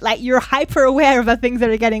things that you're hyper aware of the things that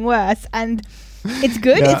are getting worse, and it's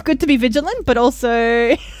good. Yeah. It's good to be vigilant, but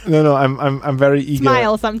also no. I'm very eager.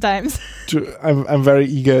 Smile sometimes. I'm very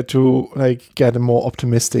eager to like get a more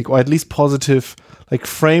optimistic, or at least positive. Like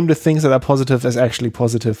frame the things that are positive as actually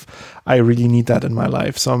positive. I really need that in my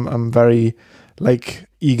life, so I'm very like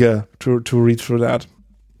eager to read through that.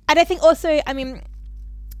 And I think also, I mean,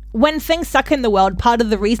 when things suck in the world, part of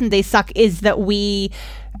the reason they suck is that we,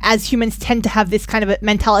 as humans, tend to have this kind of a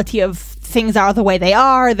mentality of things are the way they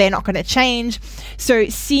are, they're not going to change. So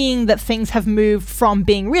seeing that things have moved from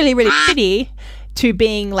being really, really shitty to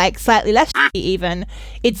being like slightly less shitty even,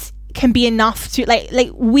 can be enough to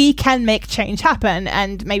like we can make change happen,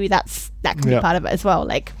 and maybe that can be part of it as well.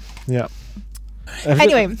 Like, yeah.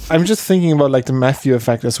 Anyway, I'm just thinking about like the Matthew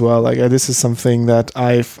effect as well. Like this is something that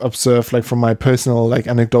I've observed like from my personal like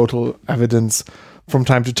anecdotal evidence from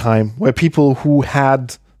time to time, where people who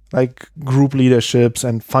had like group leaderships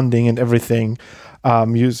and funding and everything,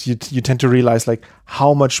 you tend to realize like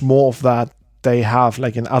how much more of that they have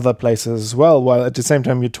like in other places as well, while at the same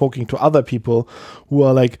time you're talking to other people who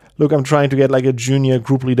are like, look, I'm trying to get like a junior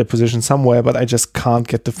group leader position somewhere, but I just can't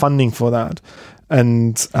get the funding for that.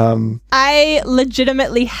 And I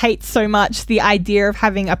legitimately hate so much the idea of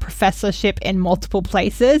having a professorship in multiple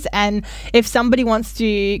places, and if somebody wants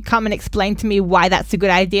to come and explain to me why that's a good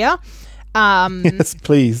idea, yes,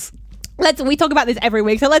 please. We talk about this every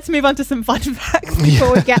week, so let's move on to some fun facts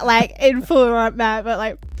before we get like in full right now. But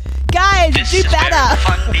like, guys, do better.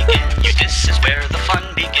 This is where the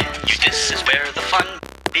fun begins. This is where the fun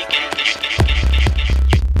begins.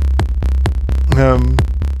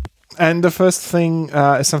 And the first thing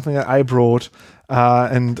is something that I brought,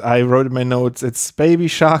 and I wrote in my notes, it's Baby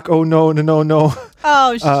Shark. Oh, no.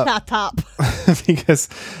 Oh, shut up. Because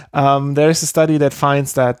there is a study that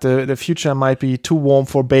finds that the future might be too warm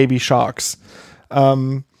for baby sharks.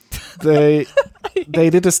 They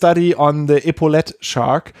did a study on the epaulette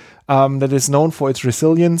shark that is known for its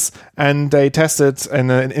resilience, and they tested in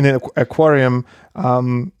an aquarium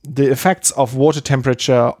the effects of water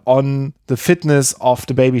temperature on the fitness of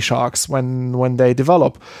the baby sharks when they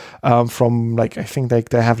develop from like, I think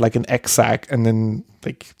they have like an egg sac, and then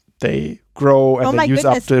like they grow and they use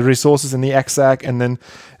up the resources in the egg sac, and then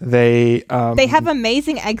they have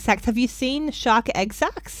amazing egg sacs. Have you seen shark egg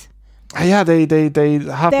sacs? Yeah, they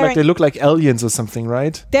have they look like aliens or something,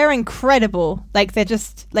 right? They're incredible. Like they're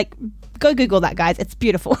just like, go Google that, guys. It's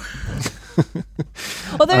beautiful.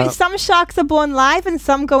 Although some sharks are born live and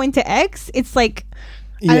some go into eggs. It's like,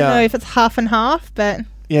 I don't know if it's half and half, but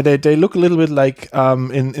yeah, they look a little bit like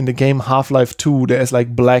in the game Half-Life 2. There's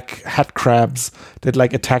like black hat crabs that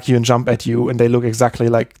like attack you and jump at you, and they look exactly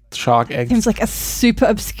like shark eggs. Seems like a super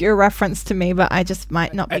obscure reference to me, but I just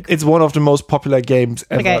might not be. It's one of the most popular games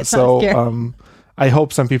ever. Okay, so I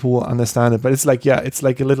hope some people will understand it. But it's like, it's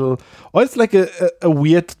like a little, or it's like a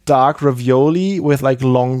weird dark ravioli with like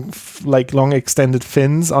long extended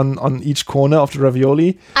fins on each corner of the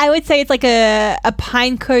ravioli. I would say it's like a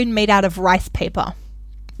pine cone made out of rice paper,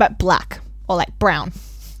 but black or like brown.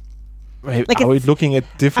 Wait, like are we looking at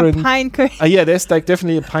different a pine cone? Yeah, there's like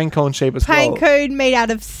definitely a pine cone shape as well. Pine cone made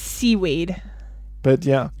out of seaweed. But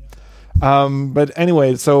yeah. But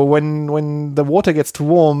anyway, so when the water gets too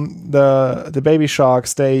warm, the baby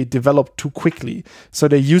sharks, they develop too quickly. So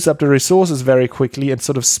they use up the resources very quickly and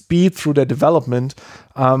sort of speed through their development.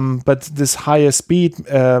 But this higher speed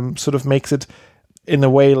sort of makes it in a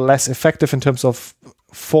way less effective in terms of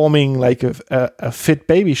forming like a fit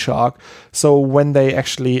baby shark. So when they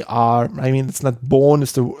actually are, I mean, it's not born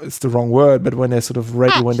is the wrong word, but when they're sort of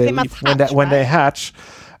ready, when they hatch,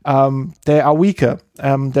 they are weaker,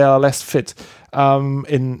 they are less fit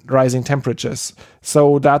in rising temperatures.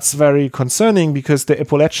 So that's very concerning because the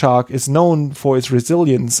epaulette shark is known for its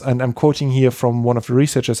resilience, and I'm quoting here from one of the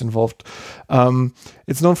researchers involved.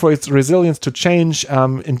 It's known for its resilience to change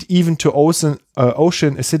and even to ocean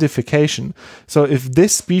acidification. So if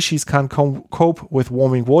this species can't cope with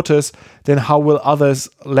warming waters, then how will others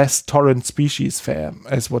less tolerant species fare,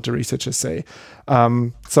 as what the researchers say.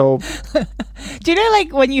 So do you know,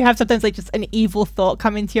 like, when you have sometimes like just an evil thought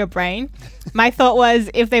come into your brain? My thought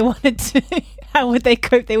was, if they wanted to, how would they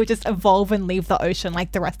cope? They would just evolve and leave the ocean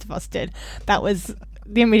like the rest of us did. That was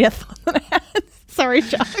the immediate thought that I had. Sorry,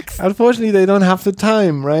 sharks. Unfortunately, they don't have the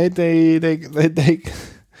time, right? They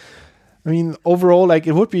I mean, overall, like,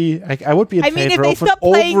 it would be, like, I would be in favor if they of an stopped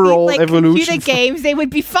playing overall like evolution. computer games, they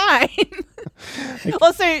would be fine.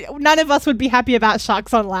 Also, none of us would be happy about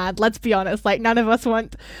sharks on land. Let's be honest. Like, none of us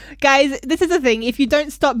want... Guys, this is the thing. If you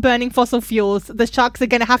don't stop burning fossil fuels, the sharks are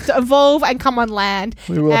going to have to evolve and come on land.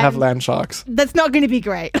 We will have land sharks. That's not going to be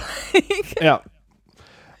great. Yeah.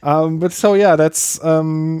 But so, yeah, that's...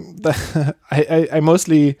 I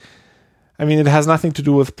mostly... I mean, it has nothing to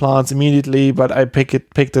do with plants immediately, but I picked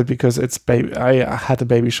it because it's I had a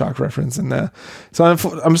baby shark reference in there. So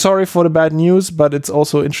I'm sorry for the bad news, but it's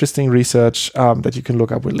also interesting research that you can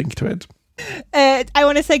look up. We'll link to it. I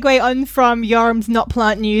want to segue on from Yorm's not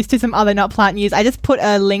plant news to some other not plant news. I just put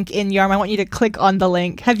a link in Yorm. I want you to click on the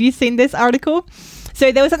link. Have you seen this article? So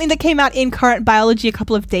there was something that came out in Current Biology a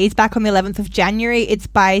couple of days back on the 11th of January. It's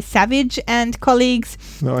by Savage and colleagues.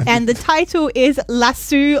 And the title is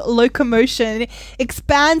Lasso Locomotion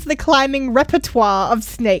Expands the Climbing Repertoire of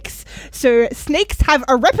Snakes. So snakes have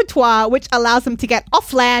a repertoire which allows them to get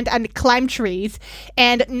off land and climb trees.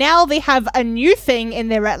 And now they have a new thing in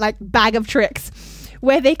their like bag of tricks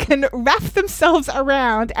where they can wrap themselves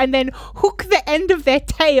around and then hook the end of their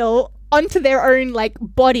tail onto their own like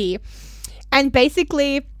body. And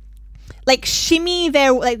basically, like, shimmy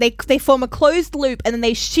their, like, they form a closed loop and then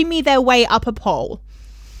they shimmy their way up a pole,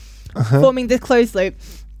 forming this closed loop.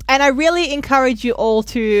 And I really encourage you all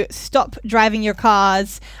to stop driving your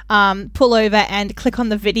cars, pull over and click on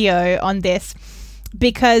the video on this,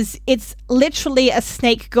 because it's literally a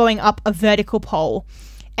snake going up a vertical pole,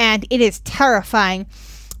 and it is terrifying.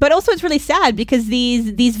 But also it's really sad because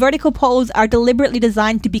these vertical poles are deliberately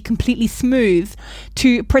designed to be completely smooth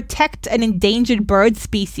to protect an endangered bird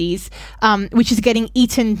species, which is getting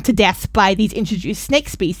eaten to death by these introduced snake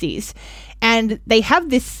species. And they have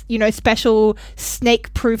this, special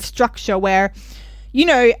snake-proof structure where,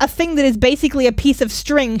 a thing that is basically a piece of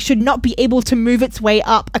string should not be able to move its way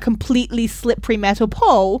up a completely slippery metal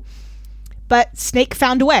pole. But Snake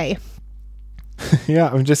found a way. Yeah,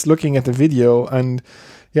 I'm just looking at the video and...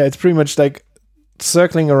 Yeah, it's pretty much like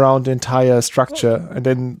circling around the entire structure and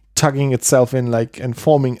then tugging itself in and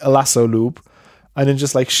forming a lasso loop and then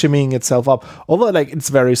just like shimmying itself up. Although it's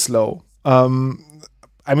very slow. I mean,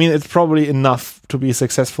 it's probably enough to be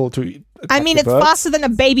successful to it's birds. Faster than a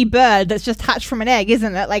baby bird that's just hatched from an egg,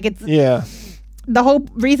 isn't it? Yeah. The whole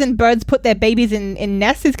reason birds put their babies in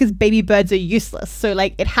nests is because baby birds are useless. So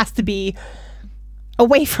it has to be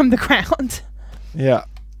away from the ground. Yeah.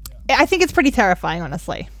 I think it's pretty terrifying,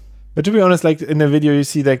 honestly. But to be honest, in the video, you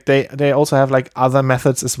see they also have other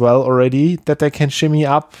methods as well already that they can shimmy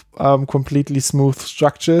up completely smooth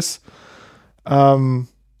structures. So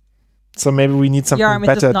maybe we need something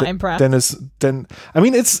better than I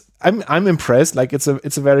mean, I'm impressed.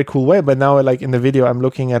 It's a very cool way. But now in the video, I'm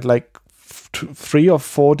looking at 3 or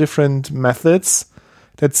 4 different methods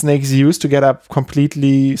that snakes use to get up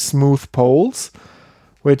completely smooth poles,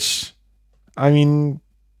 which I mean.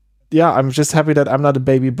 Yeah, I'm just happy that I'm not a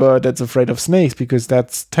baby bird that's afraid of snakes, because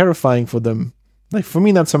that's terrifying for them. For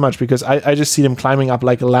me, not so much, because I just see them climbing up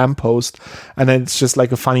like a lamppost, and then it's just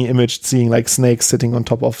like a funny image seeing snakes sitting on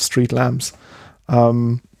top of street lamps.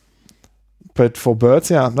 But for birds,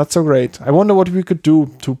 yeah, not so great. I wonder what we could do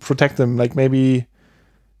to protect them, maybe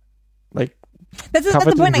that's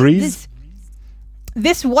covered the point. in grease.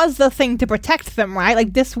 This was the thing to protect them,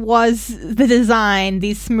 right? This was the design,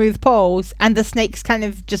 these smooth poles, and the snakes kind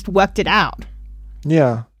of just worked it out.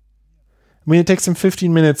 Yeah. I mean, it takes them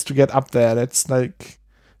 15 minutes to get up there. That's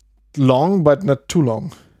long, but not too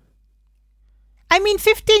long. I mean,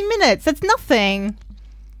 15 minutes, that's nothing.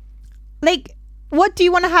 What do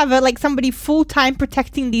you want to have? Somebody full-time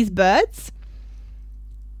protecting these birds?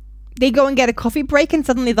 They go and get a coffee break and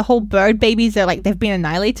suddenly the whole bird babies are they've been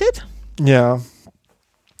annihilated? Yeah.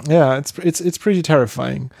 Yeah, it's pretty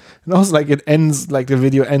terrifying. And also, like, it ends, like, the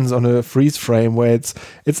video ends on a freeze frame where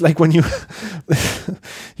it's like when you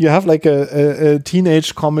you have like a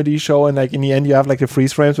teenage comedy show, and like in the end you have like the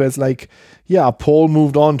freeze frames where it's like, yeah, Paul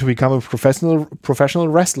moved on to become a professional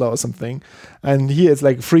wrestler or something, and here it's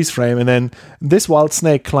like a freeze frame, and then this wild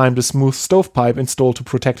snake climbed a smooth stovepipe installed to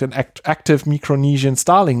protect an active Micronesian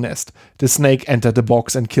starling nest. The snake entered the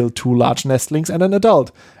box and killed 2 large nestlings and an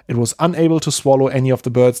adult. It was unable to swallow any of the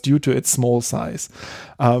birds due to its small size.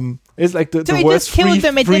 It's like the So it worst just killed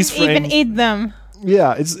them. It freeze didn't even frame. eat them.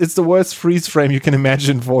 Yeah, it's the worst freeze frame you can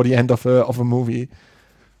imagine for the end of a movie.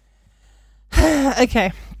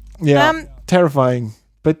 Okay. Yeah, terrifying,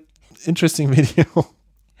 but interesting video.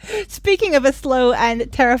 Speaking of a slow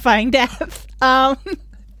and terrifying death,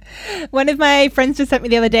 one of my friends just sent me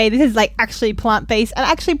the other day. This is like actually plant-based and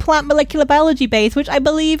actually plant molecular biology based, which I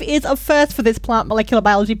believe is a first for this plant molecular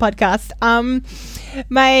biology podcast.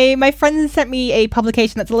 My friend sent me a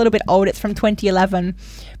publication that's a little bit old. It's from 2011,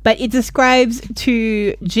 but it describes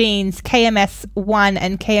 2 genes, KMS1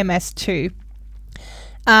 and KMS2.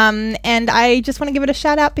 And I just want to give it a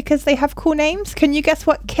shout out because they have cool names. Can you guess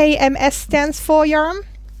what KMS stands for, Yoram?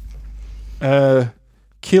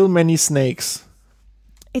 Kill many snakes.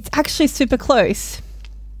 It's actually super close.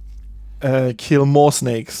 Kill more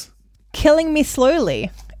snakes. Killing Me Slowly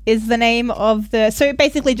is the name of the... So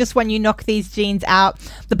basically just when you knock these genes out,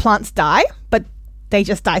 the plants die, but they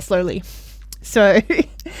just die slowly. So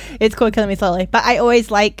it's called Killing Me Slowly. But I always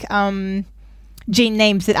like gene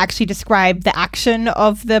names that actually describe the action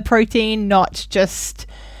of the protein, not just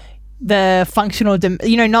the functional...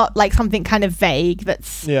 not like something kind of vague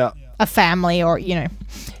that's a family or,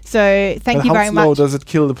 So thank you very much. How slow does it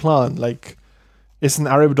kill the plant? Like, is an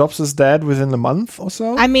Arabidopsis dead within a month or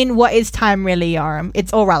so? I mean, what is time really, Yoram?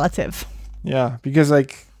 It's all relative. Yeah, because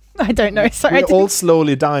like... I don't know. Sorry, we're all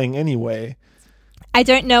slowly dying anyway. I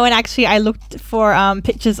don't know, and actually I looked for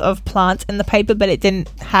pictures of plants in the paper, but it didn't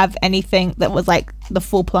have anything that was like the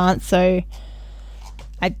full plant, so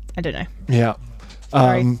I don't know. Yeah.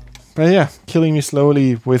 Sorry. But yeah, Killing Me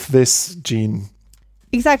Slowly with this gene.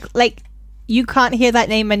 Exactly. Like, you can't hear that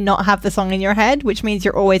name and not have the song in your head, which means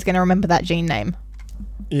you're always going to remember that gene name.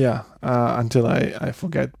 Yeah, until I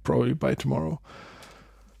forget, probably by tomorrow.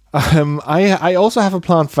 I also have a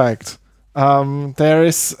plant fact. There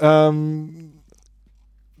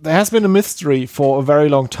has been a mystery for a very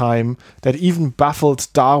long time that even baffled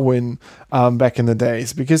Darwin back in the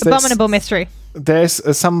days. Because Abominable mystery. There's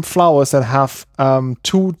some flowers that have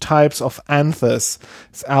 2 types of anthers.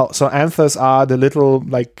 So anthers are the little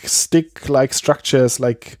like stick-like structures,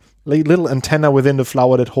 like little antenna within the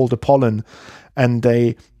flower that hold the pollen. And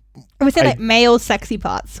they... I would say like male sexy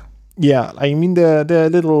parts. Yeah, I mean they're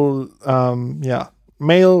little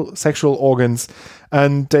male sexual organs,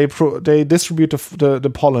 and they distribute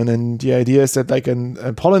the pollen. And the idea is that like a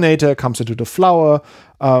pollinator comes into the flower,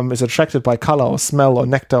 is attracted by color or smell or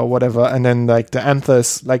nectar or whatever, and then like the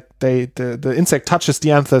anthers, like the insect touches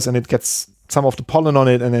the anthers and it gets some of the pollen on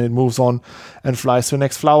it, and then it moves on and flies to the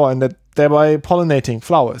next flower, and that thereby pollinating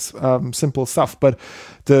flowers. Simple stuff. But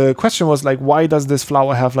the question was like, why does this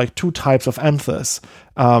flower have like 2 types of anthers?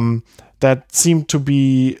 That seemed to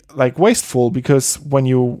be like wasteful, because when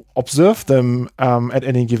you observe them at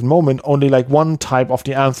any given moment, only like one type of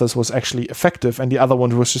the anthers was actually effective, and the other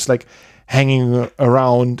one was just like hanging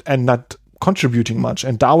around and not contributing much.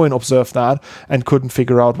 And Darwin observed that and couldn't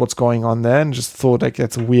figure out what's going on there, and just thought like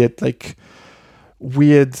that's a weird,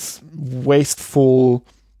 wasteful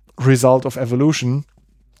result of evolution.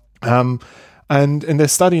 And in their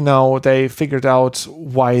study now, they figured out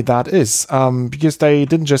why that is, because they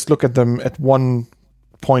didn't just look at them at one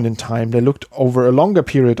point in time. They looked over a longer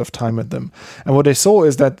period of time at them. And what they saw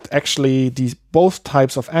is that actually both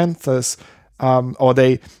types of anthers, or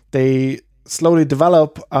they slowly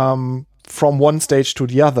develop from one stage to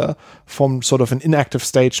the other, from sort of an inactive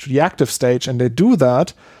stage to the active stage. And they do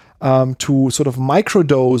that to sort of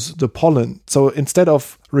microdose the pollen. So instead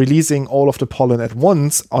of releasing all of the pollen at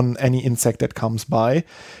once on any insect that comes by,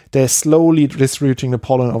 they're slowly distributing the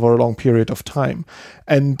pollen over a long period of time.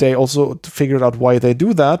 And they also figured out why they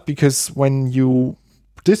do that, because when you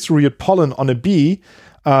distribute pollen on a bee,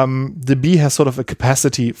 the bee has sort of a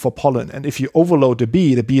capacity for pollen. And if you overload the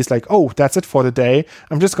bee is like, oh, that's it for the day.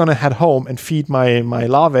 I'm just going to head home and feed my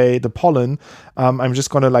larvae the pollen. I'm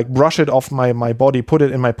just going to like brush it off my body, put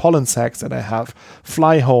it in my pollen sacs that I have,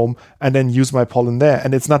 fly home, and then use my pollen there.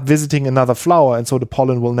 And it's not visiting another flower. And so the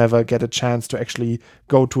pollen will never get a chance to actually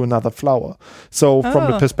go to another flower. So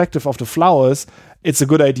from the perspective of the flowers, it's a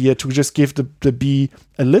good idea to just give the bee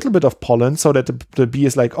a little bit of pollen so that the bee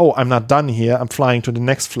is like, oh, I'm not done here. I'm flying to the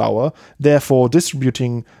next flower, therefore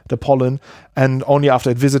distributing the pollen. And only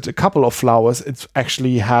after it visits a couple of flowers, it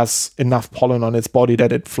actually has enough pollen on its body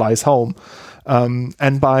that it flies home.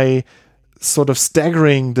 And by sort of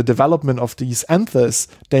staggering the development of these anthers,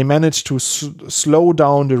 they managed to slow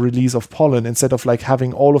down the release of pollen instead of like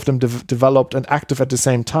having all of them developed and active at the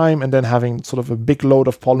same time and then having sort of a big load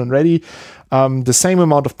of pollen ready. The same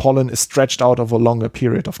amount of pollen is stretched out over a longer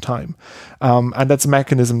period of time. And that's a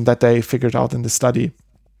mechanism that they figured out in the study,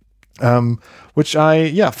 which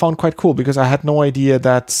I found quite cool because I had no idea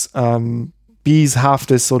that bees have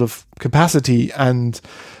this sort of capacity and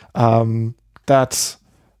that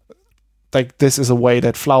like this is a way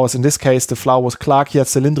that flowers, in this case, the flower was Clarkia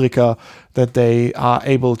cylindrica, that they are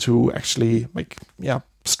able to actually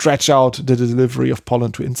stretch out the delivery of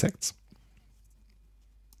pollen to insects.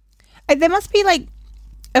 There must be like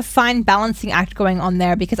a fine balancing act going on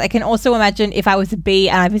there, because I can also imagine if I was a bee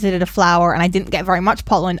and I visited a flower and I didn't get very much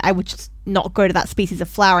pollen, I would just not go to that species of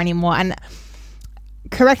flower anymore. And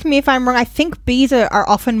correct me if I'm wrong, I think bees are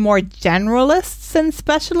often more generalists than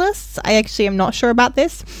specialists. I actually am not sure about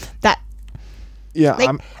this. Yeah, like,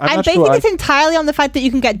 I'm not basing sure. it entirely on the fact that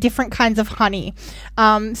you can get different kinds of honey.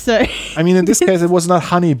 So I mean, in this case, it was not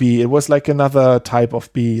honeybee. It was like another type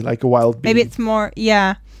of bee, like a wild bee. maybe it's more,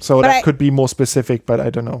 yeah. So but that could be more specific, but I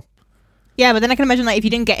don't know. Yeah, but then I can imagine like if you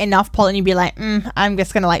didn't get enough pollen, you'd be like, I'm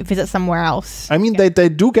just gonna like visit somewhere else. I mean, they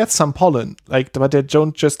do get some pollen, like, but they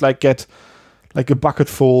don't just like get like a bucket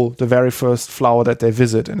full the very first flower that they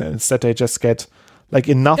visit, and instead they just get like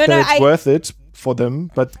enough it's worth it for them.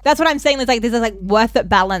 But that's what I'm saying. There's like worth it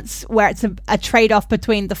balance where it's a trade-off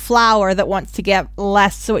between the flower that wants to get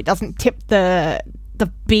less so it doesn't tip the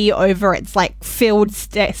bee over its like field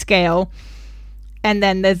scale, and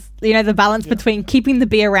then there's the balance between keeping the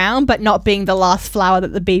bee around but not being the last flower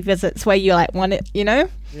that the bee visits where you like want it.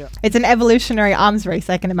 It's an evolutionary arms race,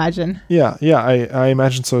 I can imagine. I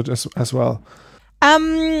imagine so as well.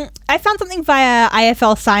 I found something via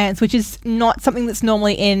IFL Science, which is not something that's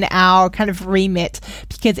normally in our kind of remit,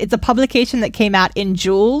 because it's a publication that came out in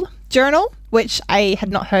Joule Journal, which I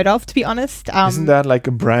had not heard of, to be honest. Isn't that like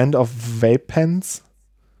a brand of vape pens?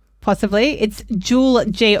 Possibly. It's Joule,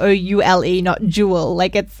 Joule, not Joule.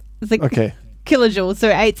 Like it's like okay. Kilojoules. So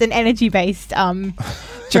it's an energy-based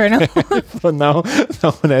journal. But now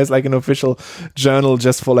there's like an official journal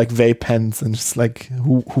just for like vape pens and just like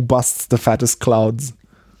who busts the fattest clouds.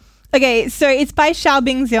 Okay, so it's by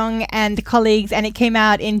Xiaobing Zhong and colleagues, and it came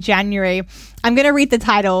out in January. I'm going to read the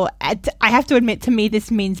title. I have to admit, to me, this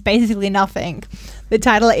means basically nothing. The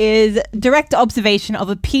title is Direct Observation of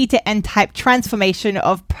a P to N type Transformation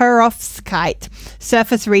of Perovskite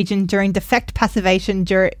Surface Region During Defect Passivation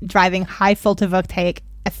Driving High Photovoltaic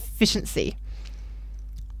Efficiency.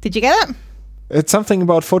 Did you get it? It's something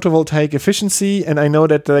about photovoltaic efficiency, and I know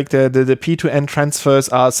that like the P to N transfers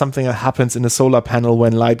are something that happens in a solar panel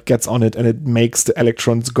when light gets on it and it makes the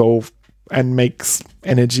electrons go and makes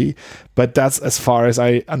energy. But that's as far as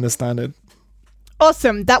I understand it.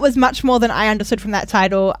 Awesome. That was much more than I understood from that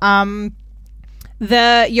title.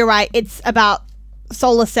 You're right. It's about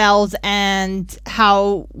solar cells and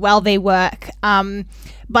how well they work.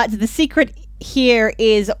 But the secret here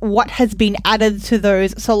is what has been added to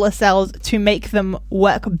those solar cells to make them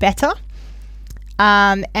work better.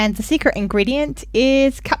 And the secret ingredient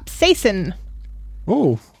is capsaicin.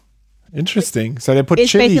 Oh, interesting. So they put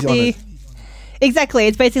chilies on it. Exactly.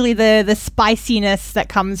 It's basically the spiciness that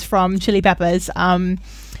comes from chili peppers,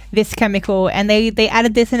 this chemical. And they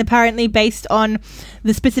added this in apparently based on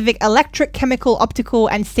the specific electric, chemical, optical,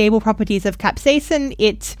 and stable properties of capsaicin.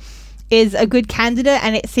 It is a good candidate,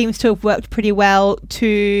 and it seems to have worked pretty well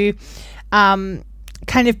to kind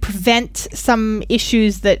of prevent some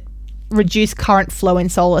issues that reduce current flow in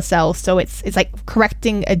solar cells. So it's like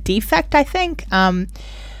correcting a defect, I think.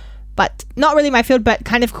 But not really my field, but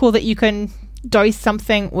kind of cool that you can dose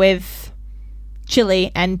something with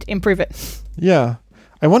chili and improve it. Yeah.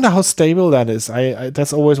 I wonder how stable that is. I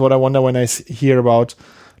that's always what I wonder when I hear about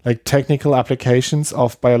like technical applications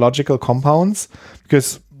of biological compounds,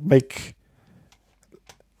 because like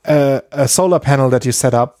a solar panel that you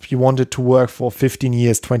set up, you want it to work for 15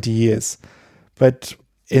 years, 20 years. But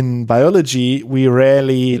in biology, we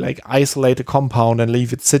rarely like isolate a compound and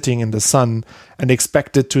leave it sitting in the sun and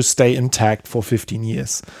expect it to stay intact for 15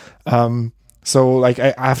 years. So like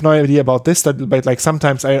I have no idea about this, but like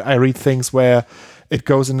sometimes I read things where it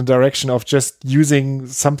goes in the direction of just using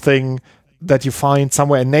something that you find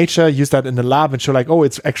somewhere in nature, use that in the lab and show like, oh,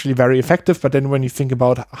 it's actually very effective. But then when you think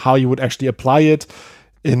about how you would actually apply it,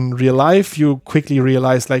 in real life, you quickly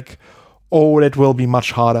realize like, oh, that will be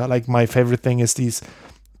much harder. Like my favorite thing is these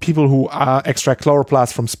people who extract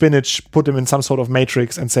chloroplasts from spinach, put them in some sort of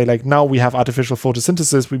matrix and say like, now we have artificial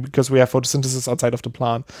photosynthesis because we have photosynthesis outside of the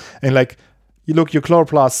plant. And like, you look, your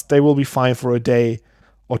chloroplasts, they will be fine for a day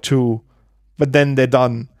or two, but then they're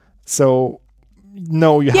done. So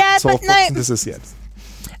no, you haven't solved photosynthesis yet.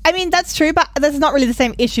 I mean, that's true, but that's not really the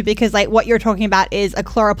same issue because, like, what you're talking about is a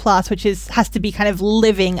chloroplast, which has to be kind of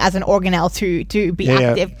living as an organelle to be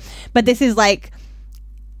active. Yeah. But this is like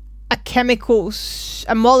a chemical,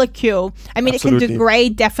 a molecule. I mean, Absolutely. It can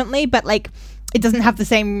degrade definitely, but like it doesn't have the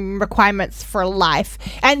same requirements for life.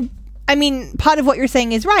 And I mean, part of what you're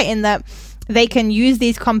saying is right in that they can use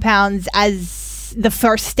these compounds as the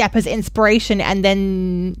first step as inspiration, and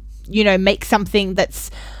then make something that's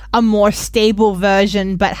a more stable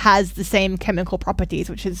version but has the same chemical properties,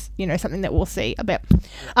 which is something that we'll see a bit.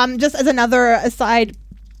 Just as another aside,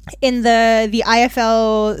 in the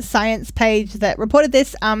IFL science page that reported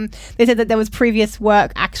this, they said that there was previous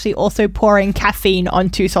work actually also pouring caffeine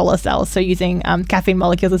onto solar cells, so using caffeine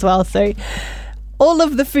molecules as well. So all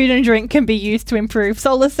of the food and drink can be used to improve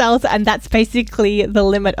solar cells, and that's basically the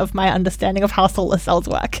limit of my understanding of how solar cells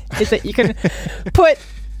work, is that you can put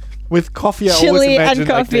with coffee, I always imagine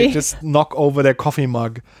like they just knock over their coffee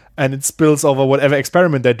mug and it spills over whatever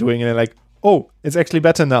experiment they're doing, and they're like, "Oh, it's actually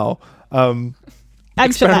better now." I'm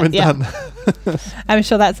sure that's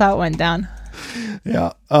how it went down.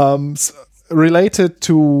 Yeah. So related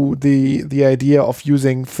to the idea of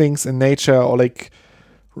using things in nature or like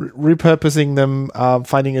repurposing them,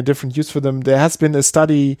 finding a different use for them, there has been a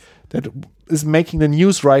study that is making the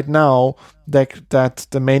news right now that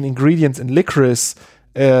the main ingredients in licorice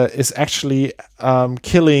is actually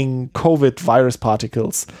killing COVID virus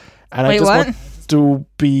particles. And I just want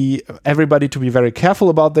everybody to be very careful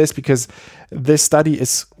about this, because this study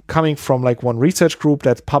is coming from like one research group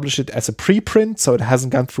that published it as a preprint, so it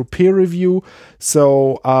hasn't gone through peer review.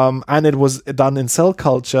 So and it was done in cell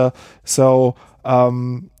culture. So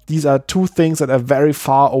these are two things that are very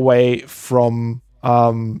far away from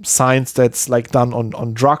science that's like done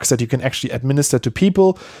on drugs that you can actually administer to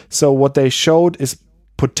people. So what they showed is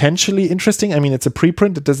potentially interesting. I mean, it's a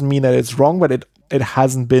preprint. It doesn't mean that it's wrong, but it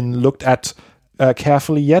hasn't been looked at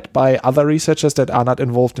carefully yet by other researchers that are not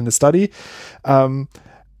involved in the study.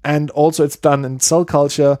 And also it's done in cell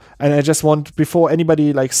culture. And I just want, before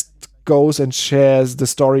anybody like goes and shares the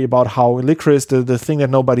story about how licorice, the thing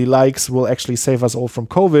that nobody likes, will actually save us all from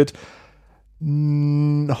COVID,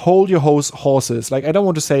 hold your horses. Like, I don't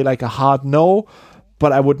want to say like a hard no,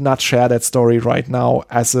 but I would not share that story right now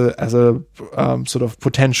as a sort of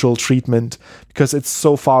potential treatment, because it's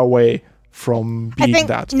so far away from being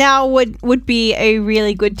that. I think now would be a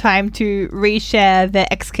really good time to reshare the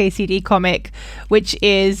XKCD comic, which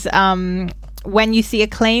is when you see a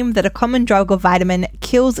claim that a common drug or vitamin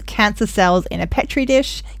kills cancer cells in a Petri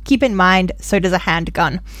dish, keep in mind, so does a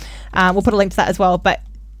handgun. We'll put a link to that as well, but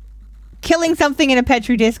killing something in a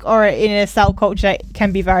Petri dish or in a cell culture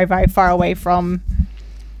can be very, very far away from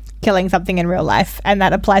killing something in real life, and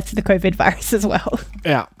that applies to the COVID virus as well.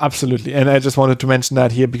 Yeah, absolutely. And I just wanted to mention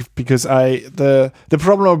that here because the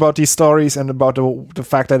problem about these stories and about the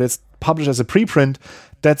fact that it's published as a preprint,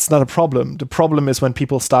 that's not a problem. The problem is when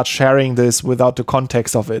people start sharing this without the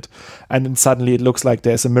context of it, and then suddenly it looks like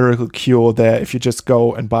there's a miracle cure there if you just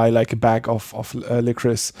go and buy like a bag of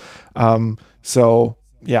licorice. So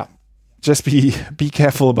yeah, just be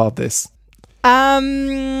careful about this.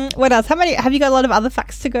 What else? Have you got a lot of other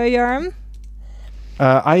facts to go, Yoram?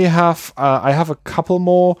 I have a couple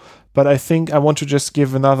more, but I think I want to just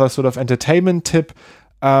give another sort of entertainment tip.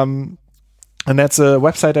 And that's a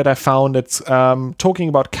website that I found that's talking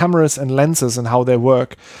about cameras and lenses and how they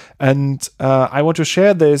work. And I want to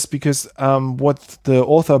share this because what the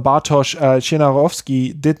author Bartosz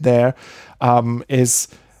Cienarowski did there is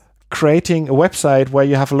creating a website where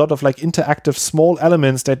you have a lot of like interactive small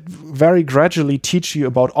elements that very gradually teach you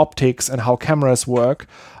about optics and how cameras work,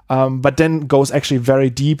 but then goes actually very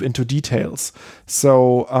deep into details.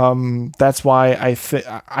 So that's why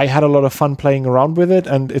I had a lot of fun playing around with it,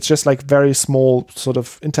 and it's just like very small sort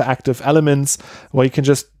of interactive elements where you can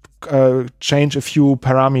just change a few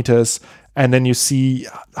parameters and then you see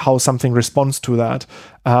how something responds to that.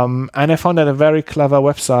 And I found that a very clever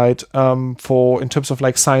website in terms of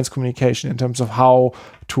like science communication, in terms of how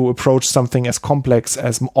to approach something as complex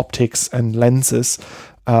as optics and lenses.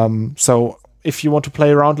 So if you want to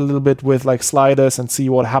play around a little bit with like sliders and see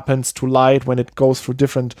what happens to light when it goes through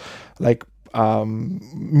different like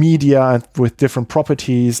media with different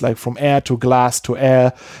properties, like from air to glass to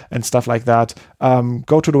air and stuff like that.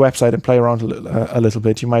 Go to the website and play around a little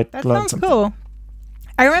bit. You might That learn sounds something. cool.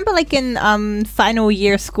 I remember like in final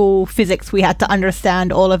year school physics, we had to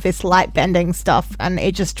understand all of this light bending stuff, and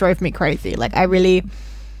it just drove me crazy. Like I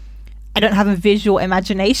don't have a visual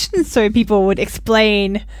imagination, so people would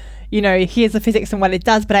explain, here's the physics and what it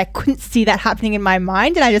does, but I couldn't see that happening in my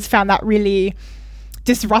mind, and I just found that really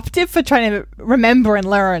disruptive for trying to remember and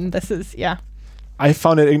learn. I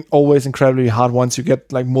found it always incredibly hard once you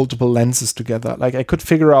get like multiple lenses together. Like I could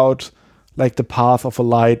figure out like the path of a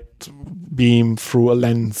light beam through a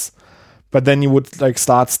lens, but then you would like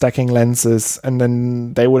start stacking lenses, and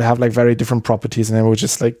then they would have like very different properties, and it would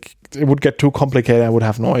just like, it would get too complicated. I would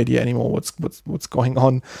have no idea anymore what's going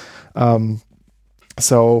on.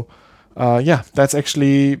 That's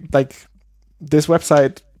actually like, this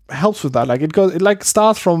website helps with that. Like it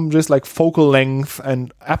starts from just like focal length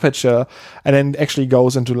and aperture, and then actually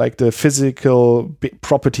goes into like the physical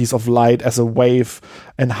properties of light as a wave,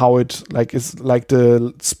 and how it like is like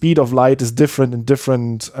the speed of light is different in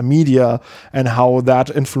different media, and how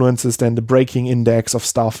that influences then the breaking index of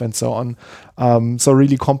stuff and so on. So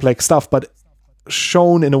really complex stuff, but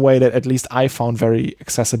shown in a way that at least I found very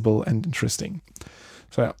accessible and interesting.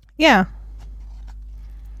 So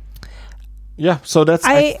yeah, so that's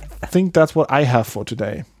I think that's what I have for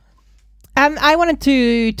today. I wanted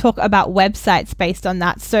to talk about websites based on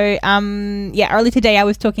that. So, early today I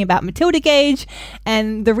was talking about Matilda Gauge,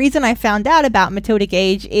 and the reason I found out about Matilda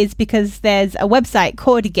Gauge is because there's a website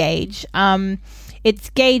called Gauge.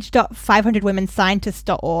 It's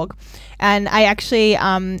gauge.500womenscientists.org. And I actually,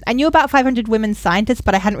 I knew about 500 Women Scientists,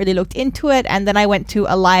 but I hadn't really looked into it. And then I went to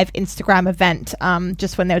a live Instagram event,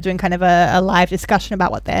 just when they were doing kind of a live discussion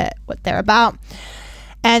about what they're about.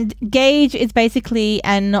 And Gauge is basically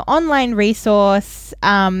an online resource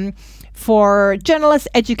for journalists,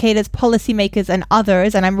 educators, policymakers, and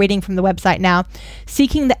others, and I'm reading from the website now,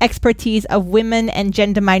 seeking the expertise of women and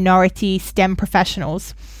gender minority STEM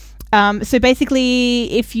professionals. So basically,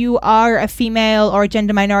 if you are a female or a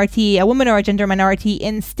gender minority, a woman or a gender minority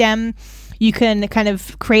in STEM, you can kind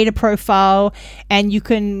of create a profile, and you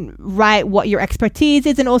can write what your expertise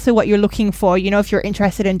is and also what you're looking for. If you're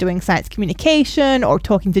interested in doing science communication or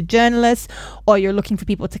talking to journalists, or you're looking for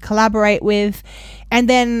people to collaborate with. And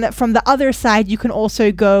then from the other side, you can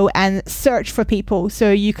also go and search for people. So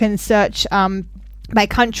you can search by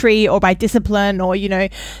country or by discipline, or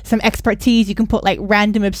some expertise. You can put like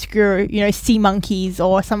random obscure sea monkeys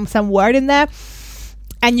or some word in there,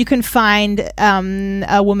 and you can find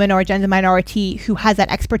a woman or a gender minority who has that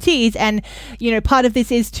expertise. And part of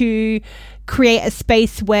this is to create a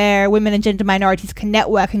space where women and gender minorities can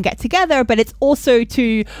network and get together, but it's also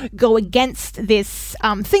to go against this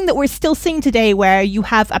thing that we're still seeing today, where you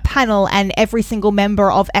have a panel and every single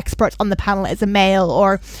member of experts on the panel is a male,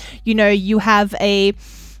 or you have an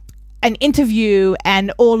interview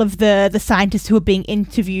and all of the scientists who are being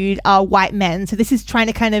interviewed are white men. So this is trying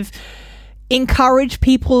to kind of encourage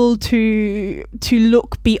people to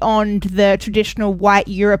look beyond the traditional white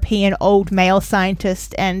European old male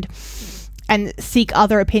scientist and seek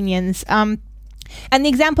other opinions. And the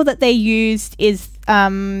example that they used is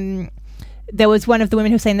there was one of the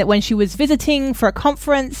women who was saying that when she was visiting for a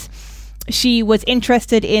conference, she was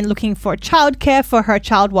interested in looking for childcare for her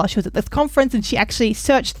child while she was at this conference, and she actually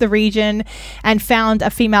searched the region and found a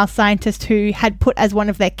female scientist who had put as one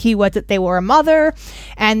of their keywords that they were a mother,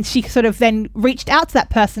 and she sort of then reached out to that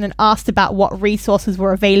person and asked about what resources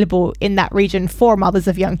were available in that region for mothers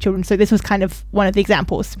of young children. So this was kind of one of the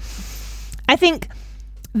examples. I think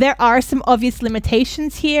there are some obvious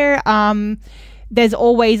limitations here. There's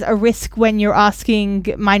always a risk when you're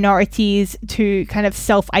asking minorities to kind of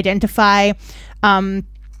self-identify.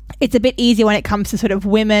 It's a bit easier when it comes to sort of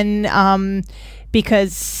women,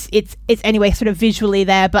 because it's anyway sort of visually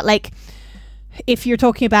there. But like, if you're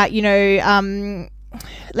talking about,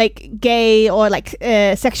 like gay or like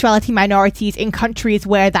sexuality minorities in countries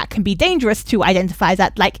where that can be dangerous to identify as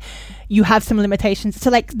that, like, you have some limitations. So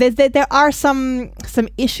like there are some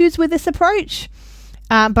issues with this approach.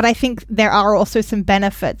 But I think there are also some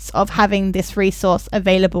benefits of having this resource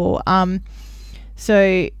available.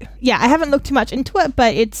 So yeah, I haven't looked too much into it,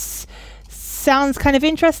 but it sounds kind of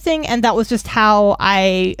interesting. And that was just how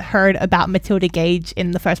I heard about Matilda Gauge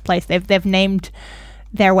in the first place. They've named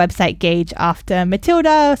their website Gauge after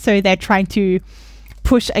Matilda. So they're trying to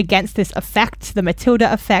push against this effect, the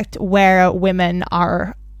Matilda effect, where women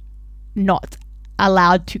are not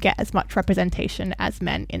allowed to get as much representation as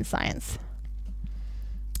men in science.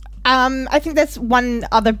 I think that's one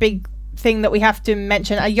other big thing that we have to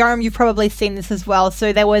mention. Yoram, you've probably seen this as well.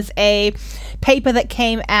 So there was a paper that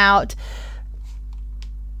came out,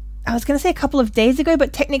 I was going to say a couple of days ago,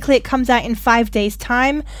 but technically it comes out in 5 days'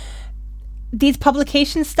 time. These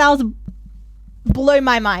publication styles blow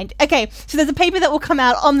my mind. Okay, so there's a paper that will come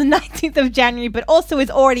out on the 19th of January, but also is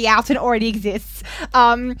already out and already exists.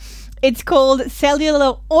 It's called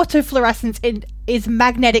Cellular Autofluorescence is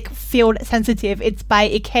Magnetic Field Sensitive. It's by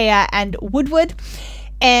IKEA and Woodward.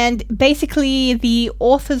 And basically the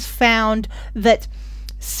authors found that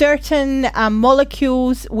certain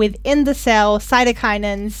molecules within the cell,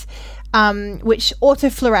 cytokinins, which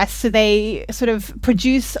autofluoresce, so they sort of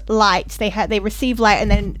produce light. They receive light and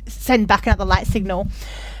then send back another light signal.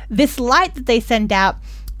 This light that they send out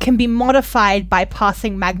can be modified by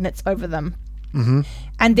passing magnets over them. Mm-hmm.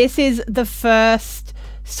 And this is the first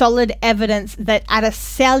solid evidence that at a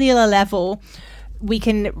cellular level we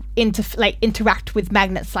can interact with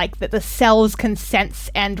magnets, like that the cells can sense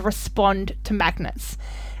and respond to magnets.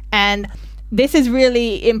 And this is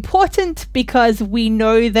really important because we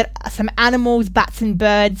know that some animals, bats and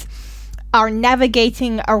birds, are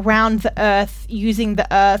navigating around the Earth using the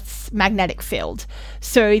Earth's magnetic field.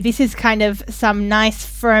 So this is kind of some nice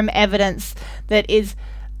firm evidence that is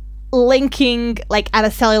linking, like at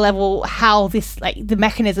a cellular level, how this, like the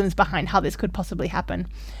mechanisms behind how this could possibly happen.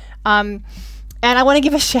 And I want to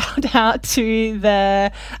give a shout out to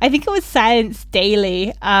I think it was Science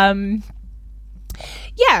Daily.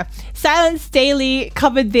 Science Daily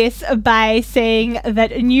covered this by saying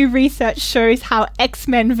that new research shows how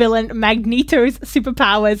X-Men villain Magneto's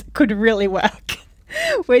superpowers could really work.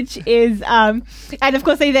 Which is, and of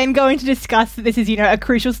course they then go into discuss that this is, a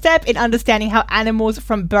crucial step in understanding how animals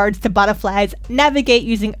from birds to butterflies navigate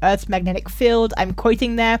using Earth's magnetic field. I'm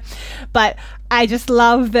quoting there, but I just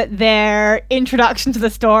love that their introduction to the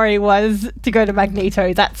story was to go to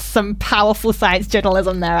Magneto. That's some powerful science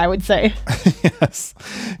journalism there, I would say. Yes.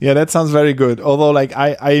 Yeah, that sounds very good. Although, like,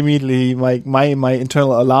 I immediately, like, my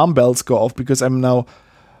internal alarm bells go off because I'm now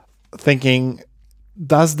thinking,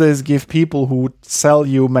 does this give people who sell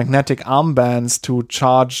you magnetic armbands to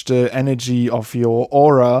charge the energy of your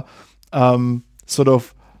aura sort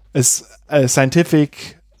of as a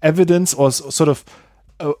scientific evidence or sort of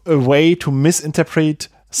a way to misinterpret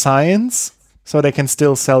science so they can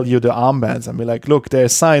still sell you the armbands and be like, look,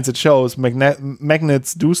 there's science that shows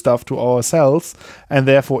magnets do stuff to our cells, and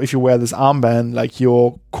therefore if you wear this armband, like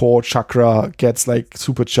your core chakra gets like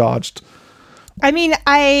supercharged. I mean,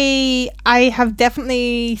 I have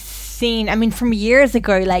definitely seen, from years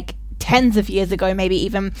ago, like tens of years ago, maybe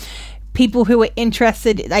even, people who were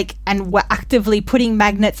interested, like, and were actively putting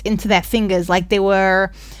magnets into their fingers, like they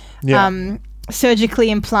were surgically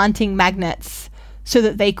implanting magnets so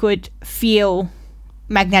that they could feel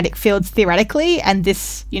magnetic fields theoretically, and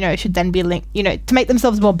this, should then be linked, to make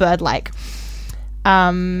themselves more bird-like.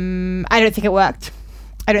 I don't think it worked.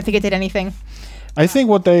 I don't think it did anything. I think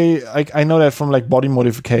what I know that from like body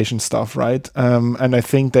modification stuff, right? And I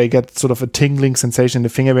think they get sort of a tingling sensation in the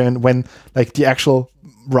finger when like the actual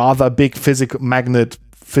rather big physical magnet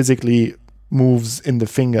physically moves in the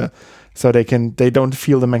finger. So they don't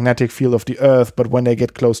feel the magnetic field of the Earth, but when they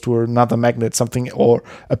get close to another magnet, something or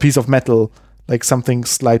a piece of metal, like something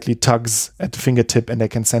slightly tugs at the fingertip, and they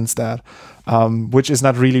can sense that, which is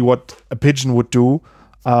not really what a pigeon would do,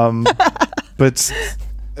 but.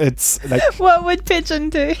 It's like, what would pigeon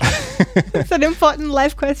do? It's an important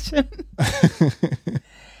life question.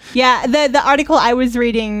 Yeah, the article I was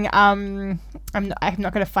reading, I'm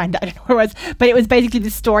not going to find it, I don't know where it was, but it was basically the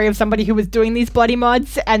story of somebody who was doing these body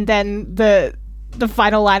mods, and then the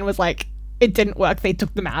final line was like, it didn't work, they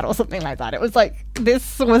took them out or something like that. It was like,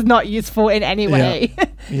 this was not useful in any way.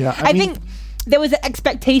 Yeah. I think there was an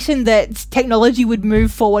expectation that technology would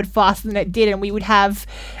move forward faster than it did, and we would have,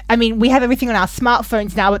 we have everything on our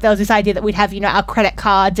smartphones now, but there was this idea that we'd have, our credit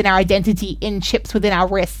cards and our identity in chips within our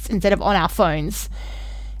wrists instead of on our phones.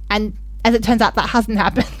 And as it turns out, that hasn't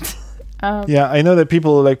happened. I know that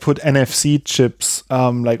people like put NFC chips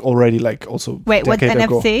like already, like also wait, what's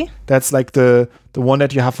NFC? Ago. That's like the one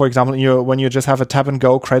that you have, for example, when you just have a tap and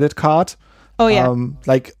go credit card. Oh yeah.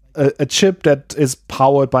 Like a chip that is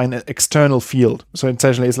powered by an external field. So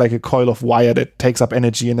essentially it's like a coil of wire that takes up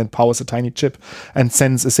energy and then powers a tiny chip and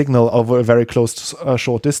sends a signal over a very close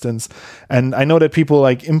short distance. And I know that people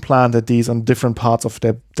like implanted these on different parts of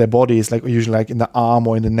their bodies, like usually like in the arm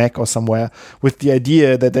or in the neck or somewhere, with the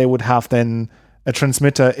idea that they would have then a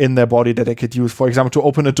transmitter in their body that they could use. For example, to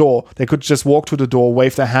open a door, they could just walk to the door,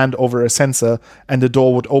 wave their hand over a sensor, and the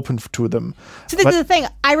door would open to them. So this is the thing.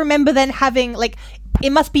 I remember then having, like,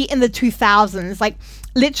 it must be in the 2000s, like,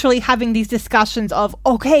 literally having these discussions of,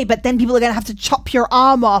 okay, but then people are going to have to chop your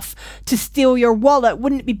arm off to steal your wallet.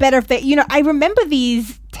 Wouldn't it be better if they, I remember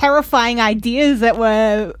these terrifying ideas that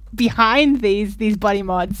were behind these body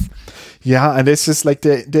mods. Yeah, and it's just like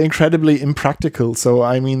they're incredibly impractical. So,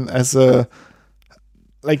 I mean, it's a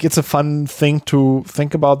fun thing to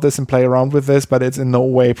think about this and play around with this, but it's in no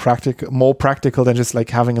way more practical than just like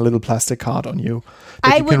having a little plastic card on you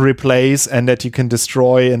that you can replace and that you can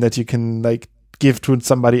destroy and that you can like give to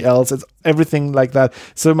somebody else. It's everything like that.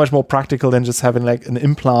 So much more practical than just having like an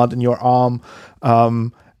implant in your arm.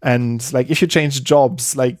 And like if you change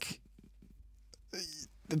jobs, like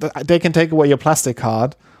they can take away your plastic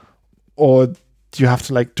card, or do you have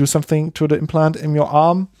to like do something to the implant in your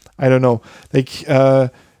arm? I don't know. Like,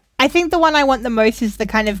 I think the one I want the most is the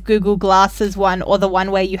kind of Google Glasses one, or the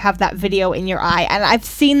one where you have that video in your eye. And I've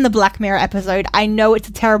seen the Black Mirror episode. I know it's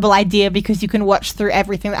a terrible idea because you can watch through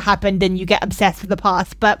everything that happened and you get obsessed with the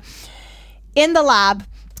past. But in the lab,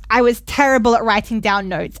 I was terrible at writing down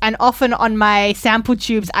notes. And often on my sample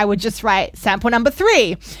tubes, I would just write sample number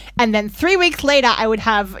 3. And then 3 weeks later, I would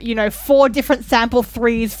have, 4 different sample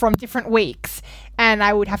 3s from different weeks. And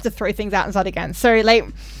I would have to throw things out and start again. So, like,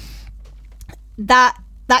 that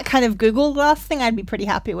kind of Google Glass thing I'd be pretty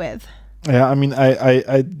happy with. Yeah, I mean,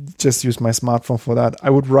 I just use my smartphone for that. I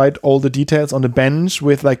would write all the details on the bench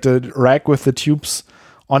with like the rack with the tubes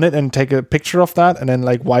on it and take a picture of that and then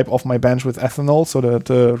like wipe off my bench with ethanol so that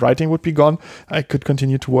the writing would be gone. I could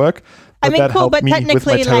continue to work. But I mean, that cool, helped but me with my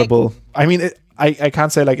technically, terrible... I mean, I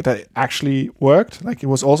can't say like that actually worked. Like it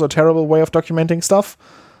was also a terrible way of documenting stuff.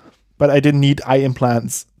 But I didn't need eye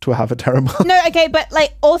implants to have a terrible... No, okay, but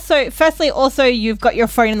like firstly, you've got your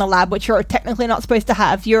phone in the lab, which you're technically not supposed to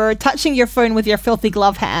have. You're touching your phone with your filthy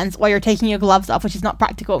glove hands while you're taking your gloves off, which is not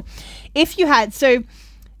practical. If you had, so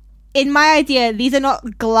in my idea, these are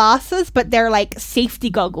not glasses, but they're like safety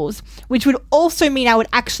goggles, which would also mean I would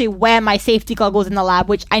actually wear my safety goggles in the lab,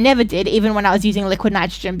 which I never did, even when I was using liquid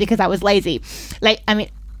nitrogen because I was lazy. Like, I mean,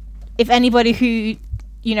 if anybody who...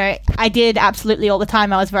 I did absolutely all the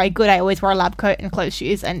time. I was very good. I always wore a lab coat and closed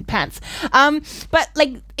shoes and pants. But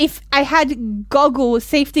like if I had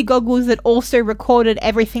safety goggles that also recorded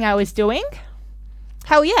everything I was doing,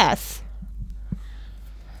 hell yes.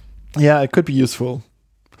 Yeah, it could be useful.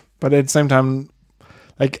 But at the same time,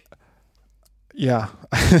 like, yeah,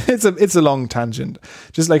 it's a long tangent.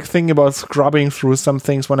 Just like thinking about scrubbing through some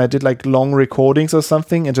things when I did like long recordings or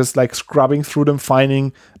something and just like scrubbing through them,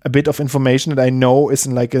 finding a bit of information that I know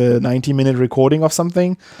isn't like a 90-minute recording of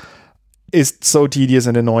something is so tedious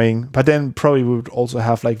and annoying. But then probably we would also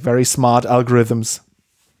have like very smart algorithms.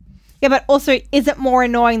 Yeah, but also, is it more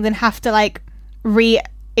annoying than have to like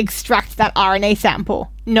re-extract that RNA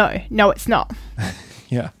sample? No, it's not.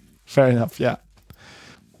 Yeah, fair enough, yeah.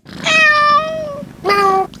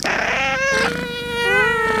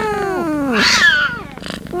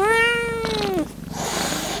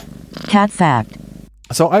 Cat fact.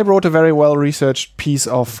 So I wrote a very well-researched piece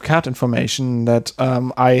of cat information that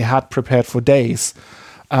I had prepared for days.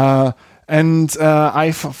 I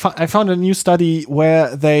found a new study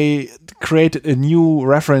where they created a new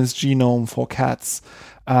reference genome for cats.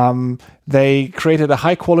 They created a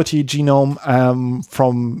high-quality genome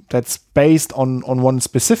that's based on one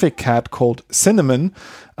specific cat called Cinnamon.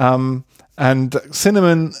 And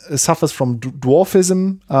Cinnamon suffers from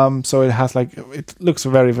dwarfism, so it looks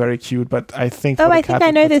very, very cute. But I think I think I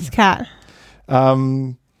know this cat.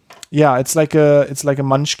 Yeah, it's like a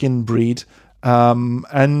Munchkin breed,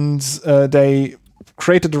 and they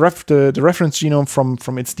created the reference genome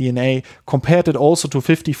from its DNA, compared it also to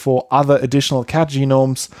 54 other additional cat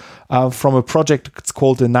genomes from a project it's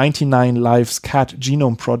called the 99 Lives Cat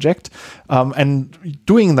Genome Project. And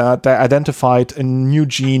doing that, they identified a new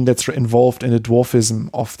gene that's involved in the dwarfism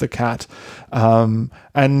of the cat.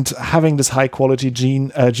 And having this high quality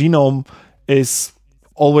genome is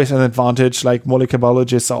always an advantage. Like molecular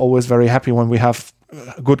biologists are always very happy when we have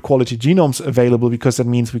good quality genomes available, because that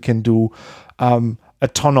means we can do a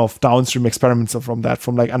ton of downstream experiments from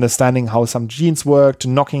like understanding how some genes work, to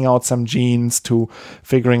knocking out some genes, to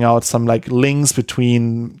figuring out some like links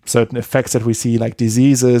between certain effects that we see, like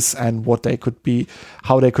diseases, and what they could be,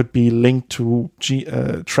 how they could be linked to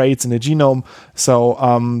traits in the genome.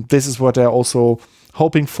 So this is what they're also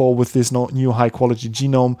hoping for with this new high quality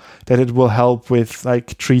genome, that it will help with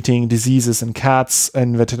like treating diseases in cats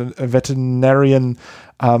and veterinarian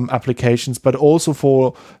applications, but also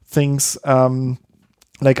for things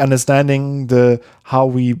like understanding how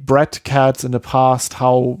we bred cats in the past,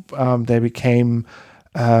 how they became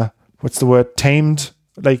tamed,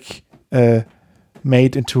 like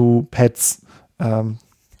made into pets.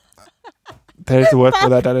 There's the word for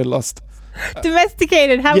that I lost.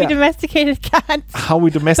 Domesticated. How we domesticated cats. How we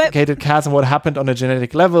domesticated cats and what happened on a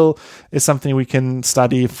genetic level is something we can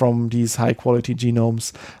study from these high quality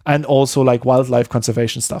genomes, and also like wildlife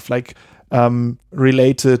conservation stuff, like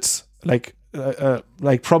related, like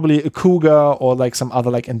probably a cougar or like some other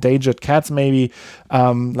like endangered cats, maybe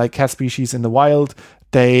like cat species in the wild.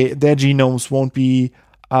 Their genomes won't be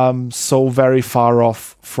so very far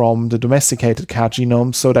off from the domesticated cat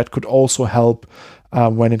genome, so that could also help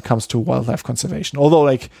when it comes to wildlife conservation. Although,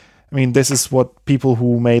 like, I mean, this is what people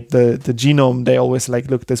who made the genome, they always like,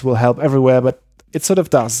 look, this will help everywhere, but it sort of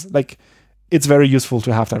does. Like, it's very useful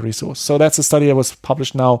to have that resource. So that's a study that was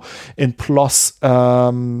published now in PLOS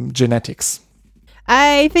Genetics.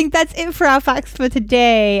 I think that's it for our facts for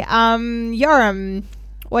today. Yoram,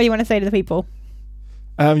 what do you want to say to the people?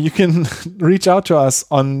 You can reach out to us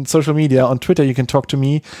on social media. On Twitter, you can talk to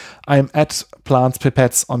me. I'm at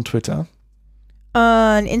PlantsPipettes on Twitter.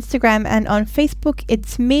 On Instagram and on Facebook,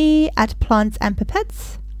 it's me at Plants and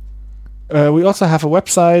Pipettes. We also have a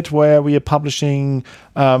website where we are publishing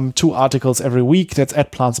 2 articles every week. That's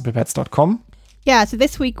at plantsandpipettes.com. Yeah, so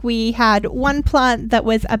this week we had one plant that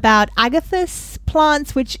was about agathis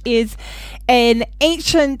plants, which is an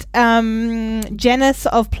ancient genus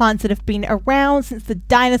of plants that have been around since the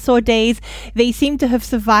dinosaur days. They seem to have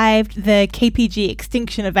survived the KPG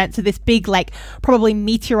extinction event, so this big, like, probably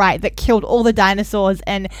meteorite that killed all the dinosaurs,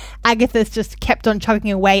 and agathis just kept on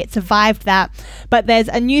chugging away. It survived that. But there's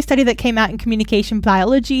a new study that came out in Communication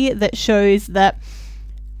Biology that shows that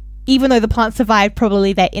even though the plant survived,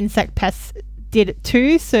 probably their insect pests did it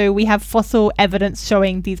too. So we have fossil evidence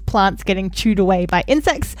showing these plants getting chewed away by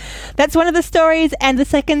insects. That's one of the stories. And the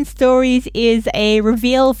second story is a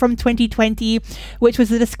reveal from 2020, which was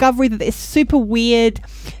the discovery that this super weird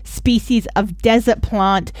species of desert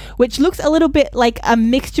plant, which looks a little bit like a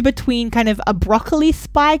mixture between kind of a broccoli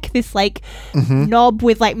spike, this like knob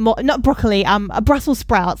with like not broccoli, a Brussels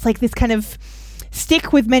sprouts, like this kind of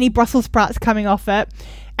stick with many Brussels sprouts coming off it.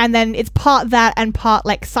 And then it's part that and part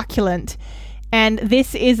like succulent. And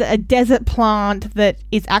this is a desert plant that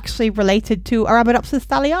is actually related to Arabidopsis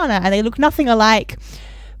thaliana, and they look nothing alike,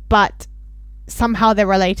 but somehow they're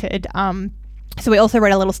related. So we also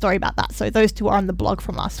read a little story about that. So those 2 are on the blog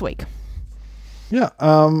from last week. Yeah,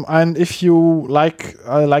 and if you like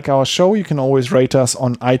our show, you can always rate us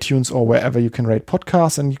on iTunes or wherever you can rate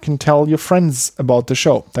podcasts, and you can tell your friends about the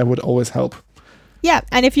show. That would always help. Yeah,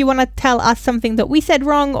 and if you want to tell us something that we said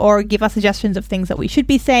wrong or give us suggestions of things that we should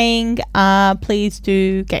be saying, please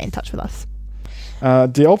do get in touch with us.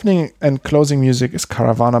 The opening and closing music is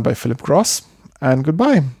Caravana by Philip Gross. And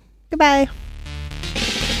goodbye. Goodbye.